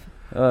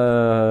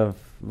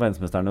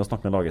 Verdensmesteren å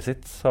snakke med laget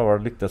sitt har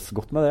vel lyktes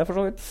godt med det, for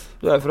så vidt.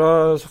 Du er fra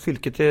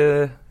fylket til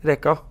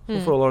Reka.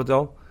 Hvor forhold har du til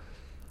han?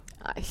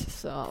 Nei, ikke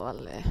så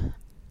veldig.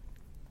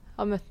 Jeg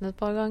har møtt han et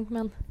par ganger,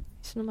 men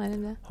ikke noe mer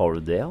enn det. Har du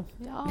det, ja?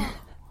 Ja,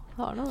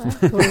 har noe det.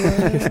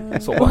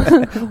 Såpass.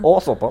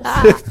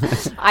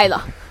 Såpass. Neida,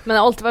 men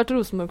jeg har alltid vært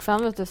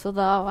Rosenborg-fan, vet du, så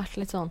det har vært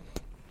litt sånn.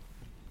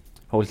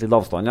 Holdt litt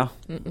avstand, ja.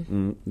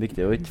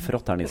 Viktig å ikke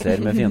fraternisere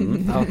med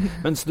fienden. Ja.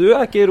 Mens du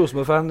er ikke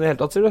Rosenborg-fan i hele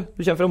tatt, sier du.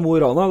 Du kommer fra Mo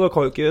i Rana.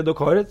 Dere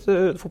har et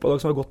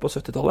fotballag som har gått på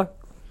 70-tallet.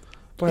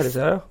 På hele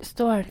siden, ja.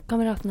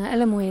 Stål-kameratene,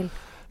 eller Moil?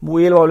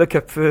 Moil var vel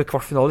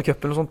kvartfinale i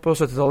cupen eller sånt på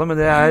 70-tallet, men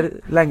det er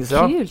lenge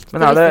siden. Kult, men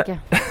det visste ikke.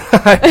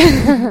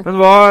 Men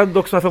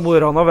dere som er fra Mo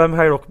i Rana, hvem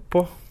heier dere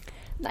på?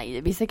 Nei,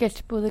 det blir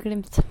sikkert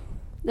Bodø/Glimt.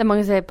 Det er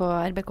mange som sier på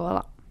RBK,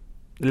 da.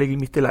 Det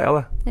ligger midt i leia,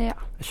 det. Ja.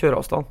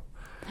 Kjøreavstand.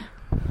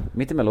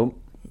 Midt imellom.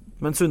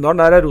 Men Sunndalen,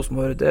 der er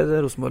Rosenborg, det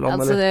er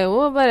Rosenborg-land, altså, det er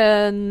jo bare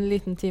en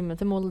liten time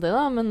til Molde,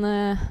 da, men,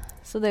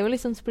 så det er jo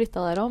litt sånn splittet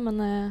der også, men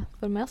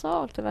for meg så har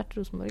det alltid vært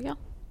Rosenborg, ja.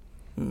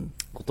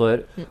 Godt å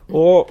høre.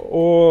 Og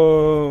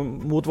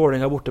mot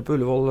Vålerenga borte på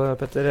Ullevål,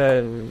 Petter, jeg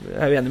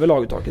er jo enig med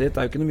laguttaket ditt,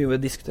 det er jo ikke noe mye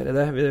å diskutere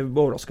det. Vi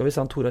overrasket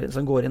hvis han Tora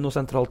Rinsson går inn noe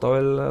sentralt,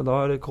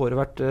 da har Kåre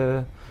vært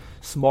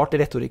smart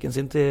i retorikken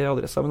sin til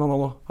adressa, men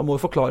han må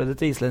jo forklare det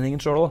til islendingen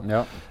selv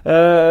da.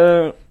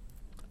 Ja.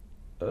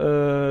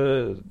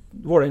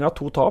 Vålerenga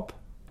 2 tap.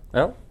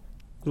 Ja.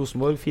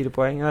 Rosenborg 3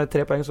 poeng,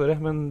 sorry,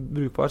 men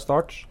brukbar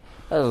start.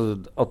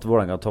 At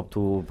Vålerenga har tapt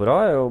 2 på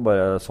rad er jo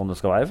bare sånn det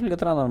skal være ifølge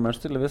treneren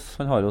deres, tydeligvis.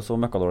 Han har jo så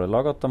møkkadårlig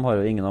lag at de har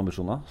jo ingen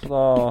ambisjoner,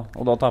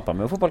 og da taper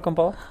de jo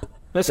fotballkamper.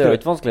 Det er jo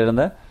ikke vanskeligere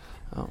enn det.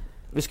 Ja.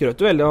 Vi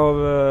skrøt jo veldig av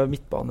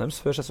midtbanen deres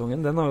før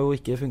sesongen. Den har jo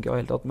ikke funket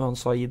helt tatt med han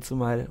Said,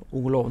 som er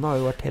ung og lovende, har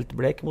jo vært helt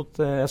blek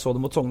jeg så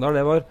det mot Sogndal.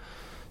 Det var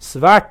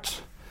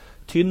svært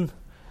tynn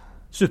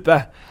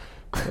suppe.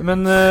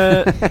 Men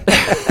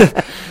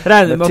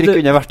regner med at trykk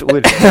under hvert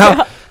ord.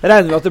 Ja,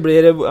 regner med at det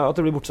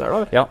blir bortseier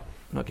da? Ja.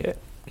 Ok,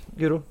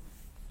 Guro?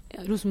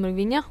 Ja, Rosenborg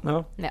vinner, ja.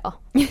 Ja.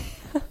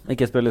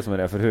 Ikke spille liksom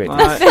det, for hun vet.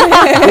 Nei,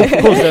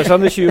 konsentrere seg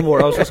med 20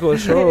 mål og skal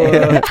skåre selv.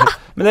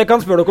 Men jeg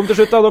kan spørre dere om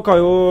til slutt da. Dere har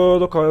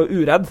jo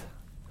Uredd.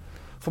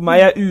 For meg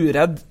er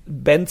Uredd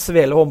Bent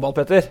Svele håndball,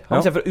 Petter.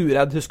 Han ser fra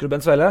Uredd, husker du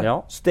Bent Svele? Ja.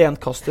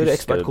 Stenkaster,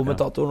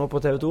 ekspertkommentator nå på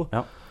TV 2.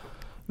 Ja.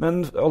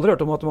 Men aldri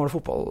hørt om at de har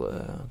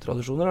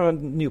fotballtradisjoner. Er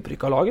det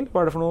nyopprykket lag, eller hva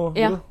er det for noe?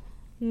 Ja,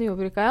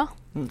 nyopprykket, ja.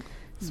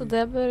 Så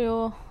det bør jo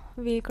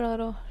vi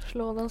klare å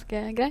slå ganske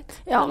greit.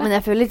 Ja, men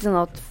jeg føler litt sånn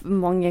at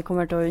mange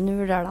kommer til å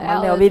undervurdere det.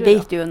 Ja, og vi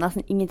vet jo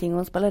nesten ingenting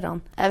om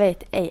spillerne.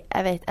 Jeg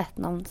vet ett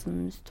navn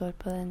som står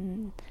på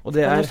den. Og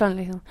det er?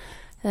 Liksom.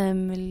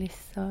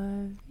 Melissa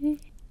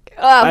Vik.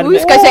 Jeg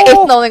husker ikke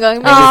ett navn en gang.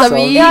 Melissa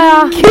Vik.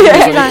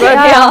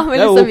 Ja,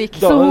 Melissa Vik.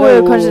 Så hun er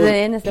jo kanskje det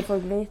eneste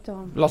folk vet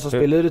om.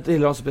 Lassespiller, og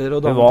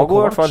hun var god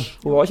i hvert fall.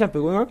 Hun var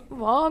kjempegod en gang.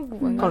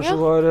 Kanskje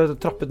hun var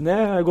trappet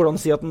ned. Går det an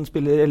å si at hun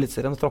spiller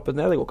Elitserien og trappet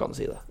ned? Det går ikke an å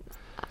si det.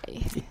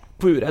 Nei.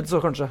 På Uredd så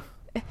kanskje.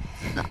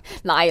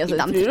 Nei, altså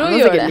jeg tror hun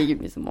gjør det.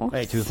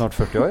 Er ikke hun snart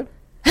 40 år?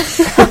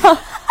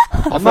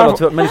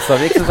 Melissa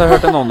Vik, så jeg har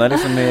hørt det navnet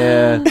liksom i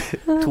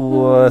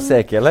 2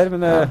 sekel her,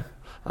 men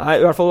Nei,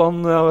 i hvert fall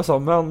han jeg var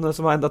sammen med, han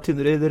som er enda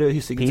tynnere i det røde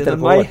hyssingen sin enn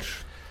meg.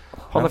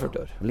 Han er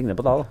 40 år. Ligner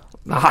på deg,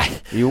 da. Nei,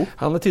 Jo.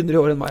 han er tynnere i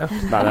år enn meg, ja.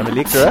 Nei, det er vel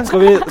likt, det.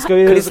 Skal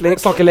vi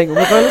snakke lenge om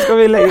det, eller skal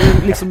vi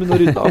liksom begynne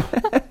å runde av?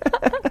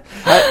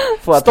 Nei,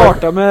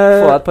 starta med...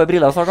 Få deg et par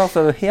briller snart, da,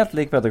 så er du helt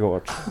lik Peter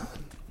Kovac.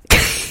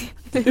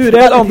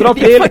 Uredd 2.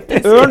 april,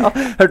 Ørn.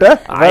 Hørte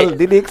du?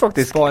 Veldig lik,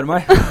 faktisk. Spar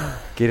meg.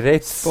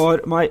 Greit.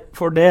 Spar meg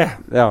for det.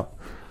 Ja.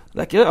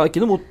 Det er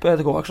ikke noe mot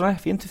Peter Kovac, nei.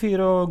 Fint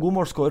fyr og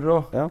god målskårer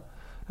og... Ja.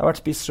 Jeg har vært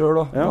spiss selv,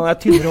 og Ja. han er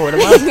tynnere hår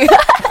enn meg.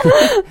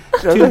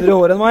 Tynnere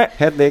hår enn meg.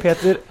 Helt lik.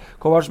 Peter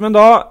Kovac. Men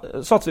da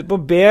satser vi på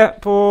B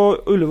på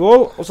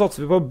Ullevål, og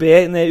satser vi på B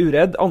ned i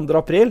Uredd 2.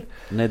 april.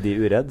 Nedi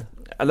Uredd.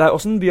 Eller,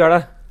 hvordan by er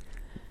det?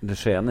 Det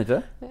skjer ikke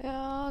det?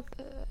 Ja,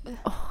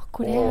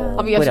 Hvor er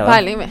ja, vi har ikke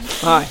peiling, vi.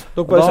 Nei,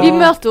 dere bare Vi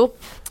møter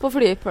opp på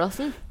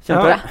flyplassen.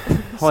 Kjempe.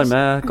 Har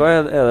med, hva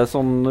er det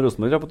sånn når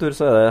Rosenborg er på tur,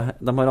 så er det,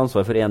 de har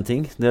ansvar for én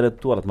ting. Det er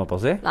toalettmappa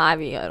si. Nei,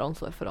 vi har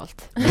ansvar for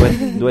alt.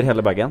 Du har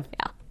hele bagen?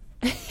 Ja.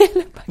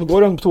 Nå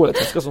går han på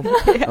toalettveska sånn.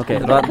 Ok,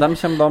 de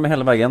kommer da med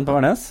hele bagen på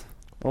Værnes.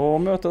 Og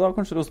møter da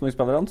kanskje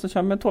Rosenborg-spillerne som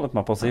kommer med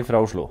toalettmappa si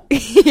fra Oslo.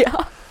 Ja.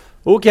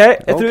 Ok,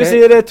 jeg tror vi Ok.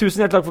 sier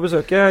tusen hjertelig takk for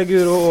besøket,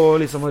 Guro og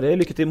Lisa Marie.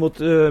 Lykke til mot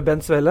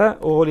Bent Svelle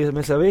og Lisa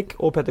Mesevik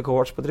og Peter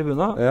Kovac på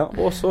tribuna. Ja.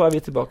 Og så er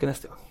vi tilbake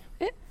neste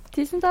gang.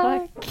 Tusen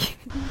takk.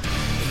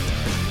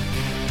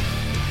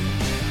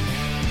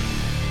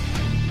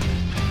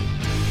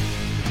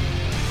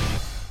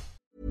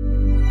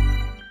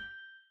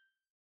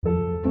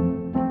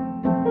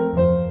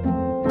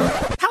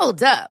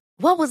 Hold up.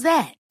 What was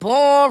that?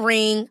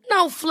 Boring.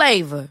 No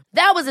flavor.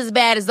 That was as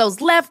bad as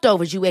those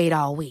leftovers you ate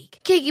all week.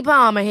 Keke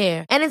Palmer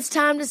here, and it's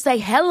time to say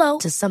hello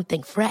to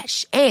something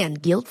fresh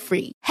and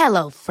guilt-free.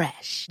 Hello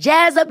Fresh.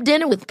 Jazz up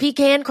dinner with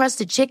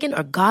pecan-crusted chicken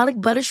or garlic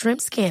butter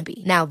shrimp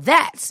scampi. Now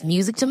that's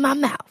music to my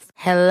mouth.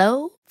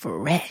 Hello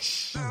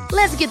Fresh.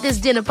 Let's get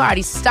this dinner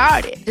party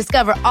started.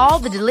 Discover all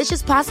the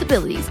delicious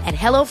possibilities at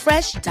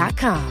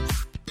hellofresh.com.